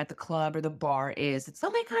bathroom at the club or the bar is. It's, oh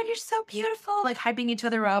my god, you're so beautiful, like hyping each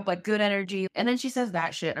other up, like good energy. And then she says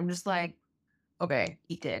that shit. I'm just like, okay,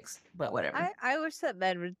 eat dicks, but whatever. I wish that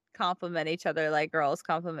men would compliment each other like girls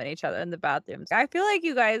compliment each other in the bathrooms. I feel like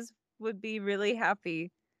you guys would be really happy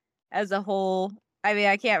as a whole. I mean,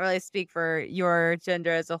 I can't really speak for your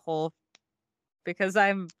gender as a whole because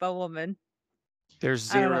I'm a woman. There's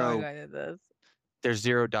zero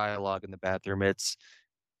dialogue in the bathroom. It's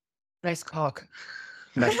nice cock.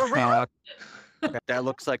 Nice cock. That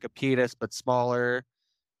looks like a penis but smaller.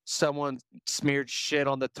 Someone smeared shit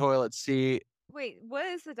on the toilet seat. Wait, what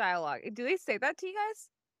is the dialogue? Do they say that to you guys?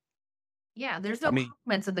 Yeah, there's no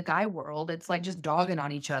comments in the guy world. It's like just dogging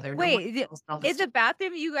on each other. Wait, in the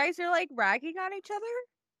bathroom, you guys are like ragging on each other?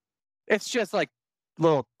 It's just like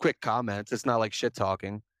little quick comments. It's not like shit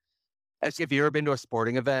talking. As if you've ever been to a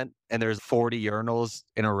sporting event and there's 40 urinals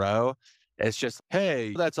in a row, it's just,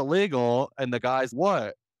 hey, that's illegal. And the guy's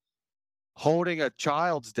what? Holding a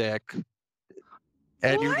child's dick.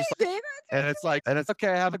 And you're Why just say like, that? and it's like, and it's okay,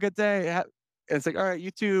 have a good day. And it's like, all right,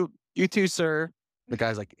 you too, sir. The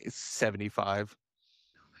guy's like 75.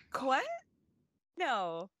 What?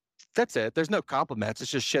 No. That's it. There's no compliments.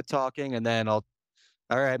 It's just shit talking. And then all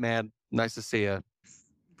right, man, nice to see you.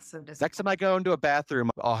 So Next time I go into a bathroom,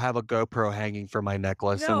 I'll have a GoPro hanging from my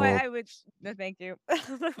necklace No, and I would. No, thank you.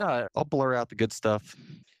 I'll blur out the good stuff.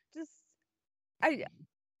 Just,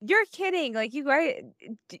 you're kidding. Like you guys,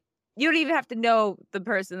 you don't even have to know the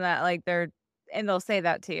person that like and they'll say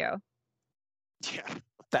that to you. Yeah,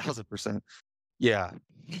 1,000%. Yeah.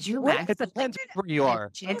 Could you What? imagine? It depends where you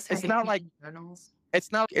are. It's not like- journals.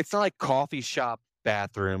 It's not like coffee shop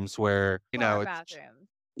bathrooms where, Bar it's bathrooms.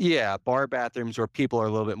 yeah, bar bathrooms where people are a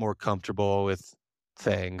little bit more comfortable with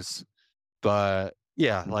things. But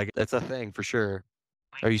yeah, like it's a thing for sure.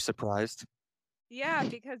 Are you surprised? Yeah,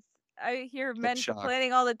 because I hear men shocked.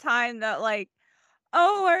 complaining all the time that like,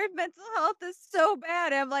 oh, our mental health is so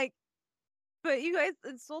bad. I'm like, but you guys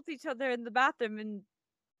insult each other in the bathroom, and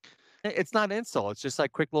It's not insult. It's just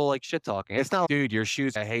like quick little like shit talking. It's not, dude, your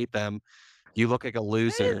shoes, I hate them. You look like a it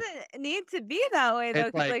loser. doesn't need to be that way though. It's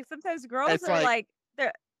Because like- like sometimes girls it's are like- like,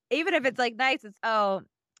 they're even if it's like nice, it's oh,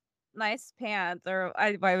 nice pants, or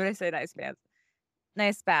why would I say nice pants?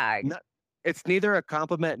 Nice bag. No, it's neither a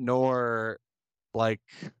compliment nor like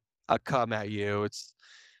a come at you. It's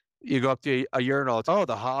you go up to a urinal. It's, oh,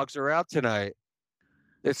 the hogs are out tonight.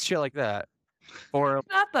 It's shit like that. Or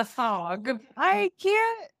Not the fog. I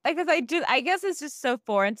can't because I guess it's just so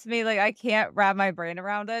foreign to me. Like I can't wrap my brain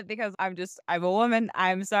around it because I'm a woman.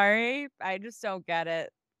 I'm sorry. I just don't get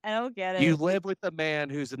it. I don't get it. you live with a man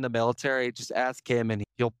who's in the military. Just ask him, and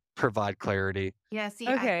he'll provide clarity. Yeah, see,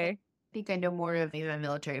 Okay. I think I know more of maybe my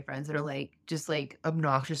military friends that are like just like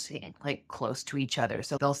obnoxiously like close to each other.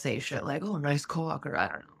 So they'll say shit like, "Oh, nice cock," or I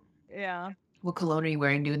don't know. Yeah. What cologne are you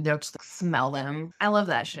wearing, dude? They'll just like, smell them. I love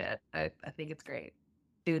that shit. I think it's great.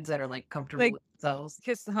 Dudes that are like comfortable Like- with themselves.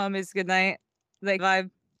 Kiss the homies goodnight. Like vibe.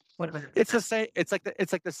 What about It's the same. It's like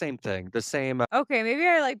the same thing. The same. Okay, maybe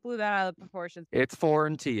I like blew that out of proportion. It's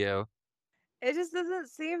foreign to you. It just doesn't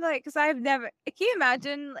seem like because I've never. Can you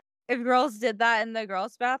imagine if girls did that in the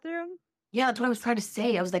girls' bathroom? Yeah, that's what I was trying to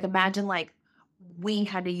say. I was like, imagine like we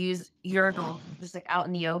had to use urinal just like out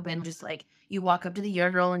in the open, just like you walk up to the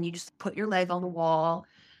urinal and you just put your leg on the wall,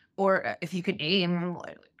 or if you could aim,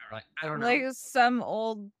 like I don't know. Like some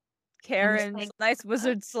old Karen, like, nice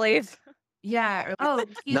wizard slave. Yeah. Or, oh,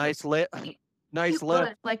 cute, Nice lip. cute Nice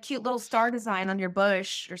lip. like cute little star design on your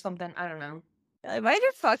bush or something. I don't know. Like, mind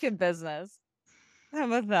your fucking business. How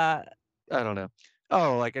about that? I don't know.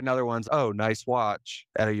 Oh, like another one's. Oh, nice watch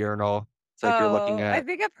at a urinal. It's like you're looking I at.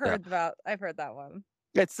 think I've heard that one.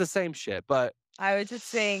 It's the same shit, but I was just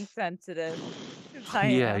saying sensitive. 'Cause I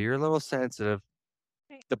yeah, am. you're a little sensitive.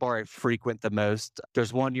 The bar I frequent the most,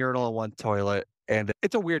 there's one urinal and one toilet, and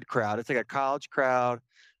it's a weird crowd. It's like a college crowd,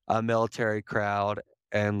 a military crowd,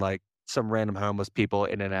 and like some random homeless people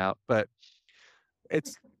in and out. But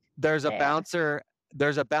there's a Yeah. bouncer.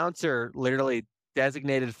 There's a bouncer literally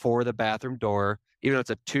designated for the bathroom door. Even though it's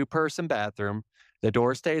a 2-person bathroom, the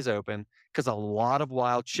door stays open because a lot of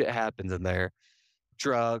wild shit happens in there,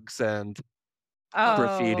 drugs and Oh,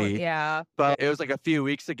 graffiti. yeah. But it was like a few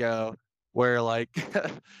weeks ago where like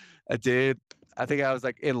a dude, I think I was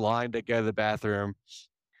like in line to go to the bathroom,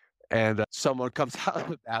 and someone comes out of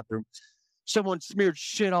the bathroom. Someone smeared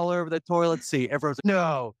shit all over the toilet seat. Everyone's like,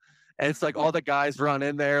 no. And it's like all the guys run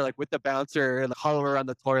in there like with the bouncer and huddle around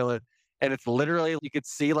the toilet. And it's literally, you could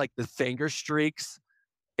see like the finger streaks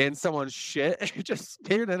in someone's shit, just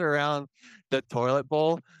smeared it around the toilet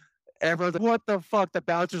bowl. Everyone's like, what the fuck? The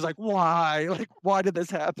bouncer's like, why? Like, why did this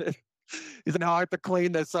happen? He's like, now I have to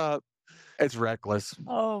clean this up. It's reckless.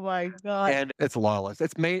 Oh my god. And it's lawless.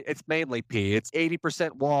 It's mainly pee. It's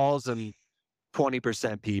 80% walls and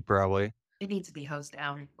 20% pee, probably. It needs to be hosed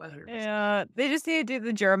down. 100%. Yeah, they just need to do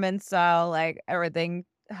the German style, like everything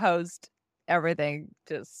hosed, everything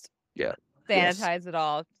just Yeah. Yes. sanitize it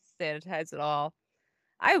all, sanitize it all.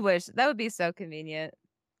 I wish that would be so convenient.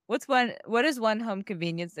 What is one home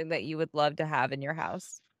convenience thing that you would love to have in your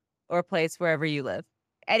house or place wherever you live?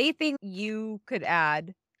 Anything you could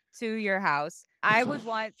add to your house. I would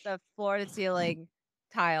want the floor to ceiling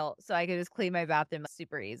tile so I could just clean my bathroom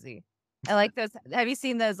super easy. I like those. Have you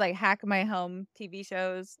seen those like Hack My Home TV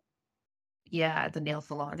shows? Yeah, at the nail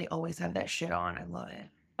salon, they always have that shit on. I love it.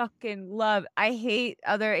 Fucking love. I hate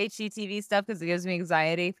other HGTV stuff because it gives me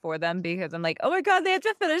anxiety for them because I'm like, oh my god, they have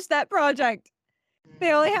to finish that project.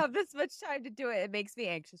 They only have this much time to do it. It makes me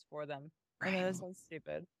anxious for them. I know Right. this sounds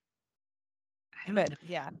stupid, I don't but know.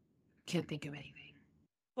 yeah. Can't think of anything.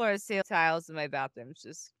 Floor to ceiling tiles in my bathrooms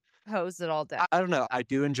just hose it all down. I don't know. I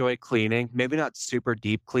do enjoy cleaning. Maybe not super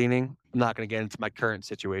deep cleaning. I'm not going to get into my current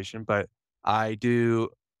situation, but I do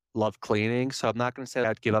love cleaning. So I'm not going to say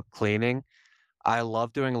I'd give up cleaning. I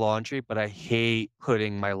love doing laundry, but I hate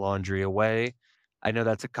putting my laundry away. I know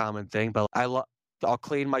that's a common thing, but I'll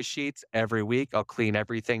clean my sheets every week. I'll clean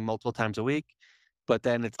everything multiple times a week. But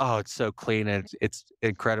then it's so clean and it's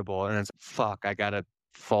incredible. And it's fuck, I gotta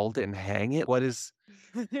fold it and hang it. What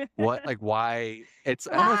like why?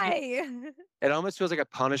 Why? It almost feels like a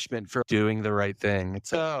punishment for doing the right thing.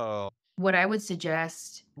 It's What I would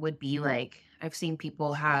suggest would be like, I've seen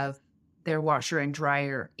people have their washer and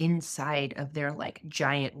dryer inside of their like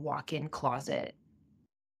giant walk-in closet.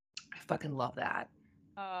 I fucking love that.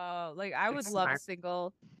 Like I would That's love a smart.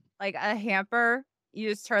 single, like a hamper. You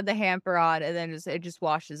just turn the hamper on and then it just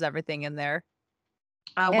washes everything in there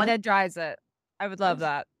and One, then dries it. I would love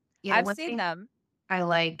that. yeah, I've one seen thing them. I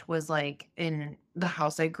liked was like in the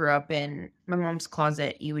house I grew up in, my mom's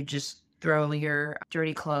closet, you would just throw your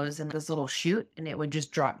dirty clothes in this little chute and it would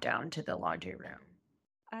just drop down to the laundry room.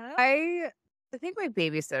 I think my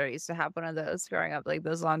babysitter used to have one of those growing up, like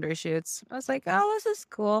those laundry chutes. I was like, oh, this is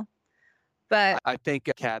cool. But I think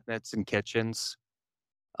cabinets and kitchens,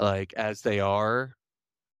 like as they are,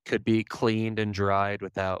 could be cleaned and dried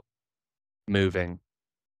without moving.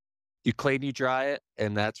 You clean, you dry it,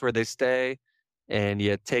 and that's where they stay. And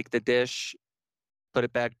you take the dish, put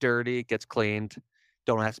it back dirty, it gets cleaned.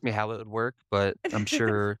 Don't ask me how it would work, but I'm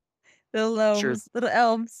sure little sure elms, little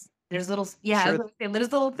elms. There's little, yeah, sure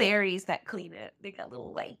there's little fairies that clean it. They got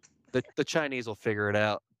little like. the Chinese will figure it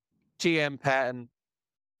out. TM patent.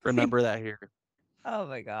 Remember that here. Oh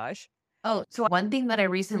my gosh. Oh, so one thing that I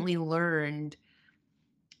recently learned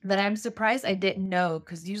that I'm surprised I didn't know,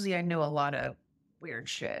 because usually I know a lot of weird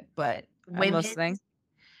shit, but I'm listening.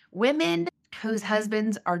 women whose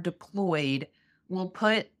husbands are deployed will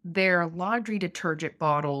put their laundry detergent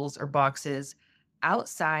bottles or boxes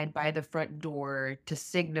outside by the front door to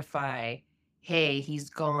signify, hey, he's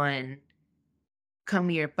gone. Come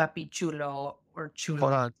here, papi chulo or chulo.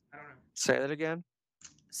 Hold on. I don't know. Say that again.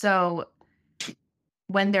 So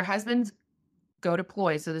when their husbands go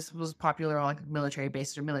deploy, so this was popular on like military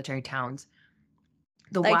bases or military towns.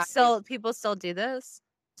 The Like, wives, still, people still do this.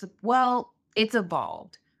 well, it's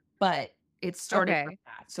evolved, but it started Okay. from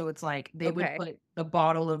that. So it's like they would Okay. put the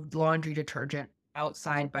bottle of laundry detergent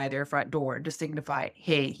outside by their front door to signify,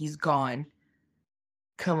 hey, he's gone.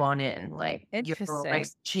 Come on in. Like, your girl Interesting. likes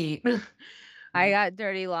to cheat. I got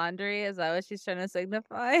dirty laundry. Is that what she's trying to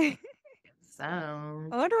signify? So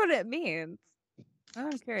I wonder what it means.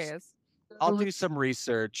 I'm curious. I'll do some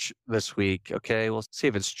research this week, okay? We'll see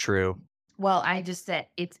if it's true. well, I just said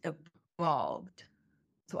it's evolved.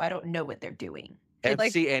 So I don't know what they're doing. If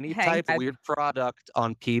like, see any hang type of out. weird product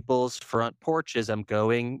on people's front porches, I'm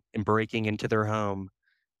going and breaking into their home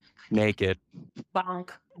naked.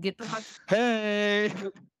 Bonk. Get the fuck. Hey,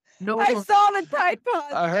 No I saw the Tide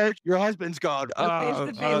Pod. I heard your husband's gone. Face to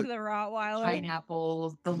face with the Rottweiler.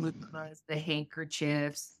 pineapples, the loofahs, the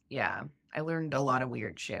handkerchiefs. Yeah, I learned a lot of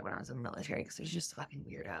weird shit when I was in the military because there's just fucking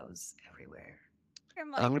weirdos everywhere. I'm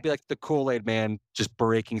I'm like, gonna be like the Kool-Aid man just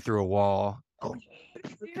breaking through a wall. Oh,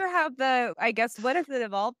 do you have the? I guess what does it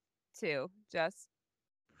evolve to? Just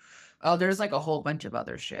oh, there's like a whole bunch of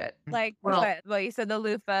other shit. like Well- well, you said the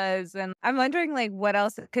loofahs, and I'm wondering like what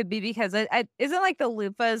else it could be because it isn't like the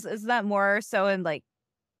loofahs. Is that more so in like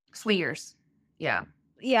Swears. Yeah.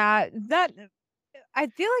 yeah that I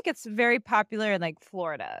feel like it's very popular in like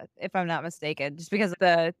Florida if I'm not mistaken, just because of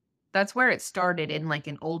the That's where it started in like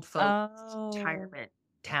an old folks Oh. retirement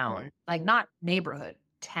town, like not neighborhood,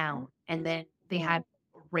 town. And then they had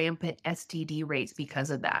rampant STD rates because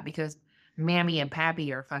of that, because Mammy and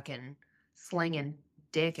Pappy are fucking slinging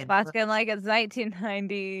dick and fucking like it's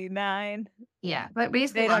 1999. yeah. But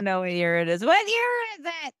basically, They don't know what year it is. What year is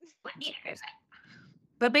it? what year is it?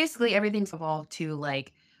 But basically, everything's evolved to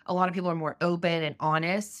like a lot of people are more open and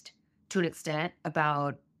honest to an extent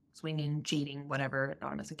about swinging, cheating, whatever,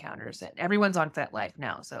 anonymous encounters. And everyone's on FetLife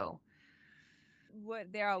now. So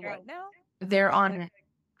What they're on what now? they're on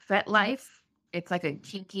FetLife. It's like a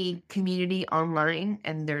kinky community online.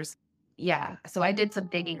 And there's, yeah. So I did some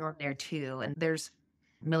digging on there too. And there's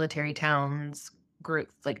military towns,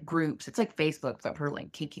 groups. It's like Facebook, but for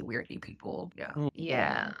like kinky, weirdy people. Yeah. Mm.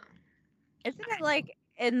 Yeah. Isn't it like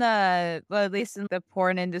in the, well, at least in the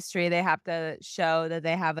porn industry, they have to show that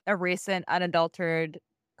they have a recent unadulterated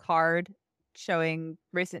card showing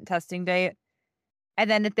recent testing date? And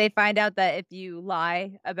then if they find out that if you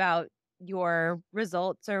lie about your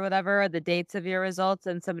results or whatever, or the dates of your results,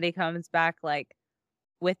 and somebody comes back like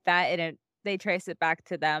with that and they trace it back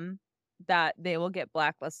to them, that they will get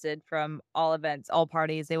blacklisted from all events, all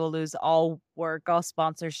parties. They will lose all work, all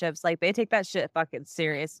sponsorships. Like they take that shit fucking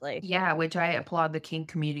seriously. Yeah, which I applaud the kink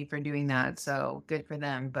community for doing that. So good for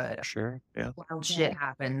them. But Sure. Yeah. wild shit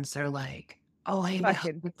happens. They're like, oh, hey, my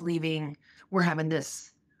Fucking husband's leaving. We're having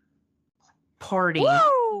this party.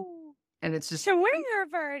 whoa! And it's just Swinger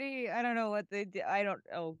party. I don't know what they did. I don't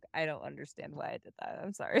understand why I did that.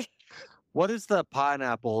 I'm sorry. What is the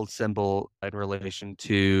pineapple symbol in relation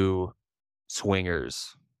to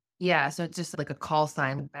swingers? yeah, so it's just like a call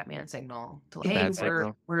sign, Batman signal to like, hey, Bat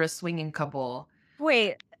signal. we're a swinging couple.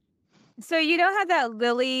 Wait. So you don't have that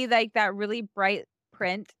Lily, like that really bright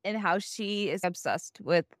print in how she is obsessed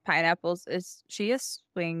with pineapples. Is she a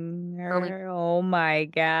swinger? Oh my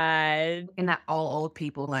god. And that all old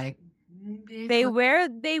people like They wear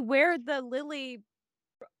the lily.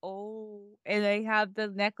 Oh, and they have the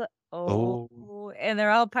necklace. Oh, and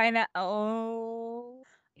they're all pineapple. Oh,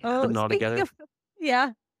 oh. Putting it all together.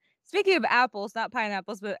 Yeah. Speaking of apples, not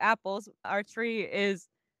pineapples, but apples. Our tree is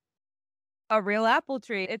a real apple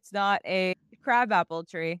tree. It's not a crab apple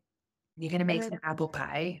tree. You're gonna make some apple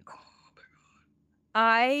pie.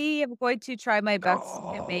 I am going to try my best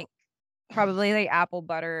to make probably like apple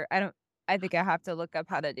butter. I think I have to look up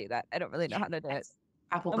how to do that. I don't really know how to do it.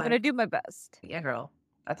 Apple I'm butter. gonna do my best. Yeah, girl.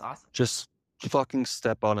 That's awesome. Just fucking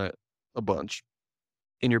step on it a bunch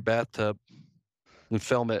in your bathtub and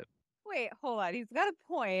film it. Wait, hold on. He's got a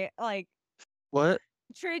point. Like What?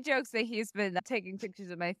 Trey jokes that he's been taking pictures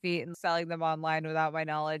of my feet and selling them online without my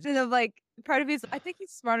knowledge. And I'm like, part of me is, I think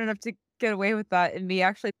he's smart enough to get away with that, and me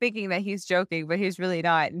actually thinking that he's joking, but he's really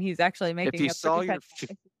not, and he's actually making. If you saw your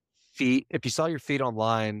feet, if you saw your feet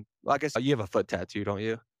online, well, I guess you have a foot tattoo, don't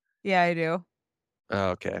you? Yeah, I do. Oh,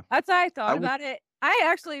 okay. That's how I thought about it. I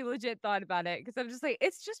actually legit thought about it because I'm just like,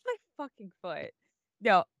 it's just my fucking foot.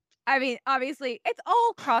 No, I mean, obviously, it's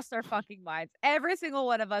all crossed our fucking minds. Every single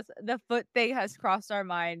one of us, the foot thing has crossed our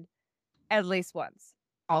mind at least once.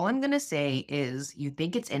 All I'm gonna say is you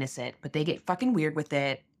think it's innocent, but they get fucking weird with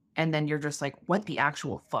it, and then you're just like, what the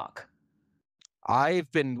actual fuck? I've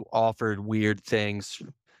been offered weird things.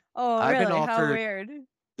 Oh, I've really? been offered, How weird.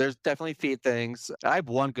 There's definitely feet things. I have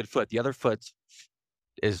one good foot. The other foot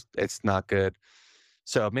it's not good.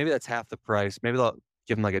 So maybe that's half the price. Maybe they'll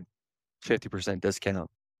give them like a 50% discount.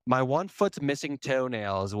 My one foot's missing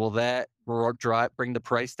toenails. Will that bring the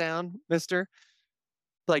price down, mister?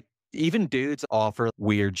 Like, even dudes offer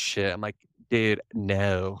weird shit. I'm like, dude,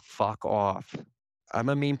 no, fuck off. I'm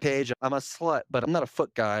a meme page. I'm a slut, but I'm not a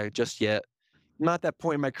foot guy just yet. I'm not at that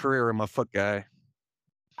point in my career where I'm a foot guy.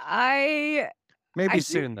 Maybe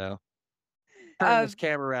soon, though. Turn this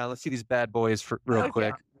camera around. Let's see these bad boys real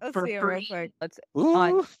quick. Let's For see it free. real quick. Let's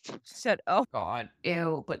Ooh. shut. Oh God.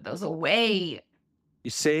 Ew, put those away. You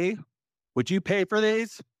see? Would you pay for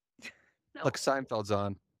these? No. Look, Seinfeld's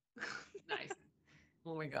on. Nice.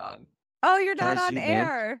 Oh my God. Oh, you're Can I not on see, man?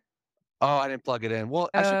 air. Oh, I didn't plug it in. Well,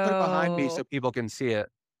 I should put it behind me Oh. so people can see it.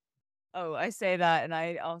 Oh, I say that, and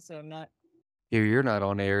I also am not. Here, you're not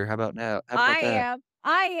on air. How about now? How about that?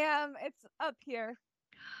 I am. It's up here.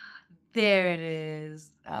 There it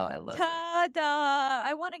is. Oh, I love it. Ta-da!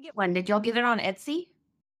 I want to get When did y'all get it on Etsy?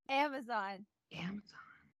 Amazon. Amazon.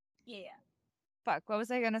 Yeah. Fuck. What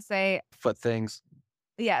was I gonna say? Foot things.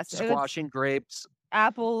 Yes. It was Squashing grapes.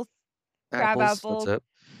 apples. Crab Apples. apples. That's it.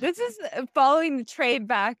 This is following the trade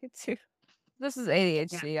back to. This is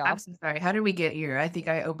ADHD, y'all. I'm so sorry. How did we get here? I think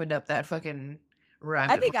I opened up that fucking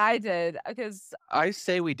rabbit. I think I did because I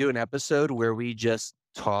say we do an episode where we just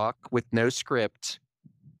talk with no script.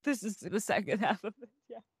 this is the second half of it.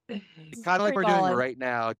 Yeah. Kind of like we're doing Solid. right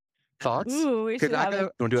now. Thoughts? Ooh, we should have You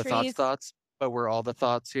want to do a trees. thoughts? But we're all the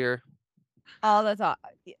thoughts here. All the thoughts.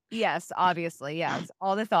 Yes, obviously. Yes.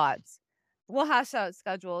 All the thoughts. We'll hash out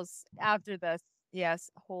schedules after this.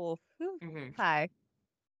 Yes. Whole. Mhm. Hi.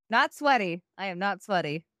 Not sweaty. I am not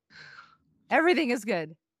sweaty. Everything is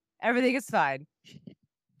good. Everything is fine.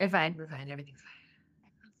 We're fine. We're fine. Everything's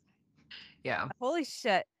fine. Yeah. Holy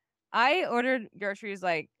shit. I ordered groceries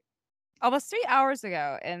like almost 3 hours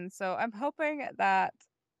ago. And so I'm hoping that.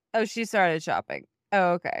 Oh, she started shopping.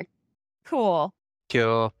 Oh, okay. Cool.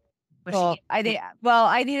 Cool. Was Well, she-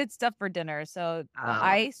 I needed stuff for dinner. So Oh.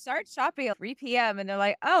 I start shopping at 3 p.m. and they're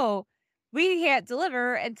like, oh, we can't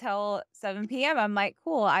deliver until 7 p.m. I'm like,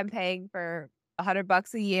 cool. I'm paying for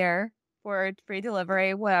 $100 a year for free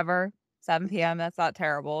delivery, whatever. 7 p.m. That's not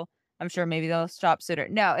terrible. I'm sure maybe they'll shop sooner.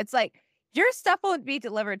 No, it's like Your stuff won't be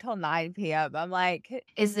delivered till 9 p.m. I'm like,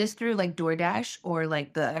 Is this through like DoorDash or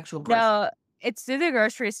like the actual grocery? no, it's through the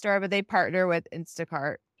grocery store, but they partner with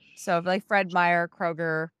Instacart. So like Fred Meyer,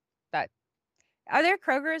 Kroger, that are there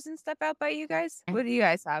Krogers and stuff out by you guys? What do you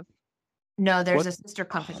guys have? No, there's What? a sister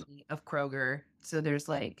company of Kroger. So there's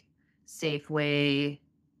like Safeway.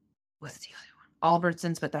 What's the other one?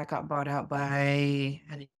 Albertsons, but that got bought out by,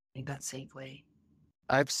 I think that's Safeway.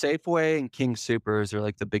 I have Safeway and King Supers are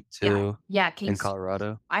like the big two Yeah, in King's.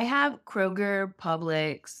 Colorado. I have Kroger,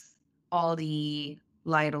 Publix, Aldi,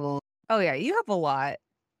 Lidl. Oh yeah, you have a lot.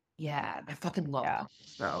 Yeah, I fucking love Yeah. them.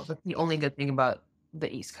 So that's the only good thing about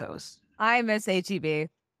the East Coast. I miss HEB.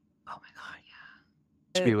 Oh my god,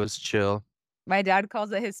 yeah. She was chill. My dad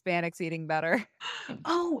calls it Hispanics eating better.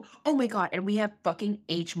 Oh my god, and we have fucking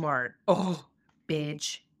H Mart. Oh,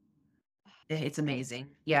 bitch. It's amazing.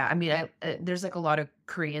 Yeah, I mean, there's like a lot of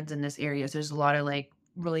Koreans in this area. So there's a lot of like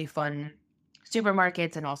really fun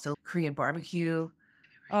supermarkets and also Korean barbecue.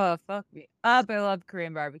 Oh, fuck me up. I love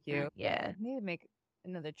Korean barbecue. Yeah. I need to make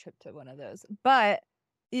another trip to one of those. But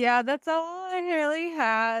yeah, that's all I really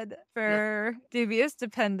had for Dubious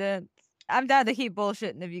Dependents. I'm down to keep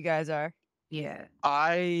bullshitting if you guys are. Yeah.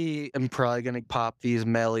 I am probably gonna pop these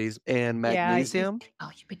mellies and Yeah, magnesium. Oh,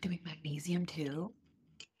 you've been doing magnesium too?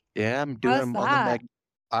 Yeah, I'm doing How's them on the that? mag.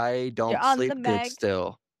 I You're don't on the sleep good mag.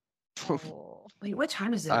 still. Oh. Wait, what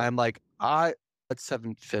time is it? I'm like, it's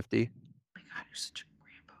 7:50. Oh my god, you're such a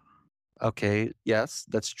grandpa. Okay, yes,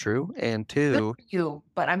 that's true. And Good two, for you,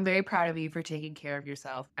 but I'm very proud of you for taking care of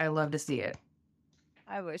yourself. I love to see it.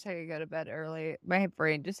 I wish I could go to bed early. My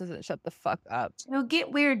brain just doesn't shut the fuck up. You'll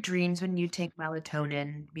get weird dreams when you take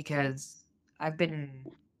melatonin because I've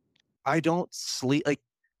been. I don't sleep like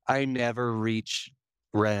I never reach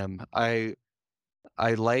REM. I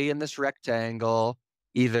lay in this rectangle,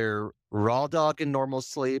 either raw dog in normal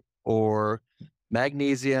sleep or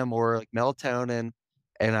magnesium or like melatonin,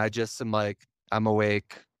 and I just am like, I'm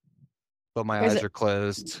awake, but my Is eyes it- are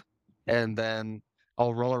closed. And then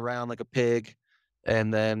I'll roll around like a pig,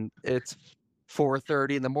 and then it's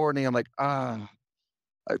 4:30 in the morning. I'm like,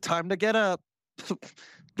 time to get up.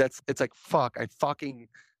 It's like, fuck,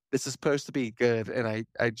 this is supposed to be good, and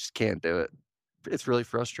I just can't do it. It's really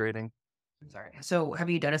frustrating. I'm sorry. So, have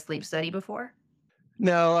you done a sleep study before?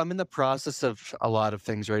 No, I'm in the process of a lot of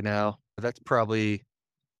things right now. That's probably,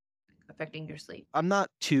 Affecting your sleep? I'm not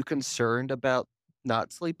too concerned about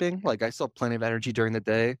not sleeping. Like, I still have plenty of energy during the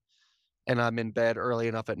day, and I'm in bed early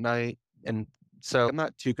enough at night. And so I'm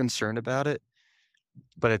not too concerned about it.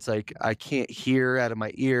 But it's like, I can't hear out of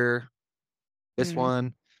my ear, this Mm.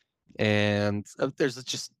 one. And there's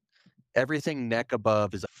just everything neck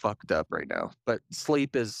above is fucked up right now. But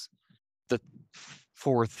sleep is the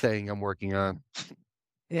fourth thing I'm working on.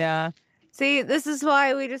 Yeah. See, this is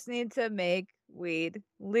why we just need to make weed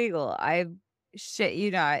legal. I shit you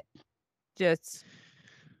not. Just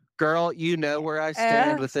Girl, you know where I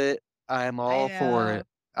stand with it. I'm all for know. it.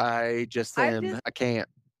 I just am. I can't.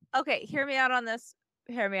 Okay, hear me out on this.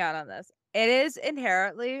 Hear me out on this. It is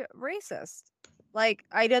inherently racist. Like,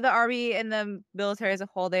 I know the army and the military as a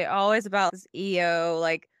whole, they always about this EO,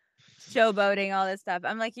 like showboating, all this stuff.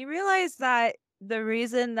 I'm like, you realize that the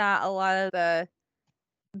reason that a lot of the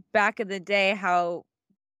back in the day, how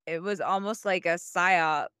it was almost like a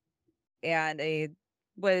psyop and a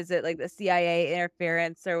what is it, like the CIA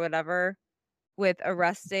interference or whatever with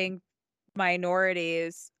arresting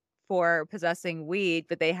minorities for possessing weed,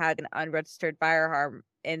 but they had an unregistered firearm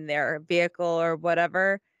in their vehicle or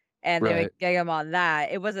whatever, and they would Right. get them on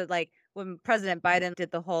that. It wasn't like when President Biden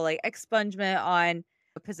did the whole like expungement on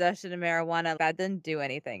possession of marijuana, that didn't do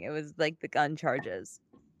anything. It was like the gun charges.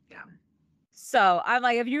 Yeah. So I'm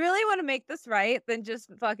like, if you really want to make this right, then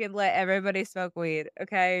just fucking let everybody smoke weed.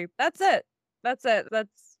 Okay. That's it. That's it.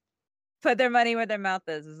 That's put their money where their mouth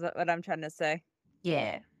is what I'm trying to say.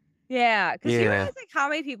 Yeah. Yeah. Cause you Yeah. realize like how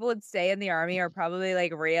many people would stay in the army or probably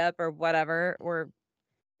like re-up or whatever, or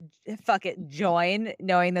fuck it, join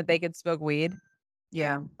knowing that they could smoke weed.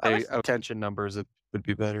 Yeah. Attention numbers would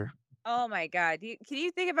be better. Oh my God. Can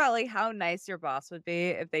you think about like how nice your boss would be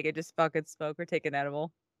if they could just fucking smoke or take an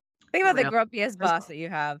edible? Think about the Real. grumpiest boss that you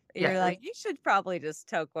have. You're Yeah. like, you should probably just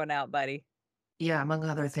toke one out, buddy. Yeah, among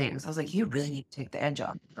other things. I was like, you really need to take the edge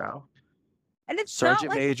off, bro. And it's Sergeant not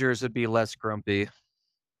like, majors would be less grumpy.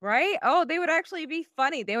 right? Oh, they would actually be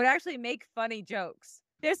funny. They would actually make funny jokes.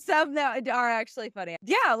 There's some that are actually funny.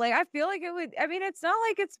 Yeah, like I feel like it would. I mean, it's not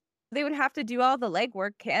like they would have to do all the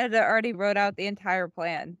legwork. Canada already wrote out the entire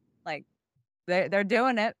plan. Like they're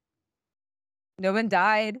doing it. No one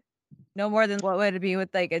died. No more than what would it be with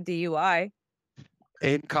like a DUI.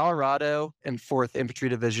 In Colorado and 4th Infantry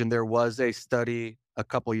Division, there was a study a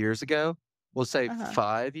couple years ago, we'll say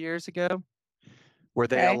 5 years ago, where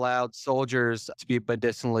they Okay. allowed soldiers to be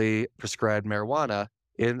medicinally prescribed marijuana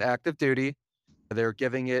in active duty. They were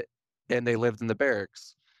giving it, and they lived in the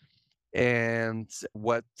barracks. And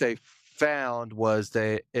what they found was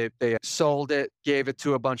if they sold it, gave it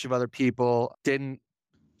to a bunch of other people, didn't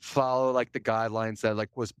follow like the guidelines that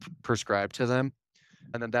like was prescribed to them,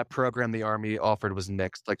 and then that program the Army offered was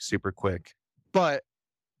nixed like super quick. But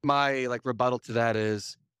my like rebuttal to that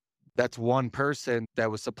is that's one person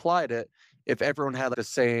that was supplied it. If everyone had the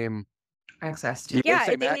same access to. Yeah,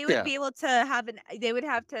 same they would yeah. be able to have they would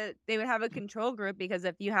have a control group, because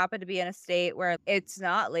if you happen to be in a state where it's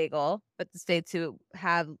not legal, but the states who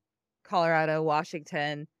have Colorado,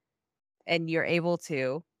 Washington, and you're able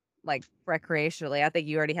to like recreationally, I think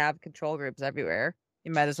you already have control groups everywhere.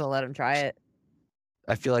 You might as well let them try it.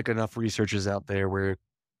 I feel like enough research is out there where I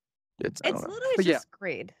don't It's know. literally But yeah, just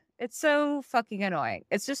greed. It's so fucking annoying.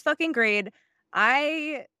 It's just fucking greed.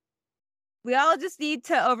 We all just need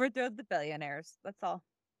to overthrow the billionaires. That's all.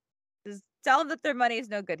 Just tell them that their money is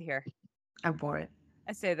no good here. I'm for it.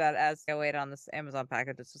 I say that as I wait on this Amazon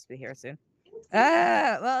package. It's supposed to be here soon.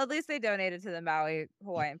 Well, at least they donated to the Maui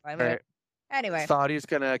Hawaiian Fund. all right. Anyway, Thought he's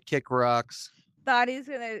gonna kick rocks. thought he's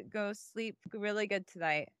gonna go sleep really good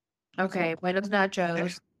tonight. Okay, buenos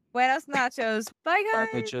nachos. Buenos nachos. Bye, Bye,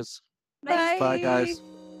 guys. bitches. Bye. Bye, guys.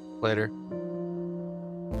 Later.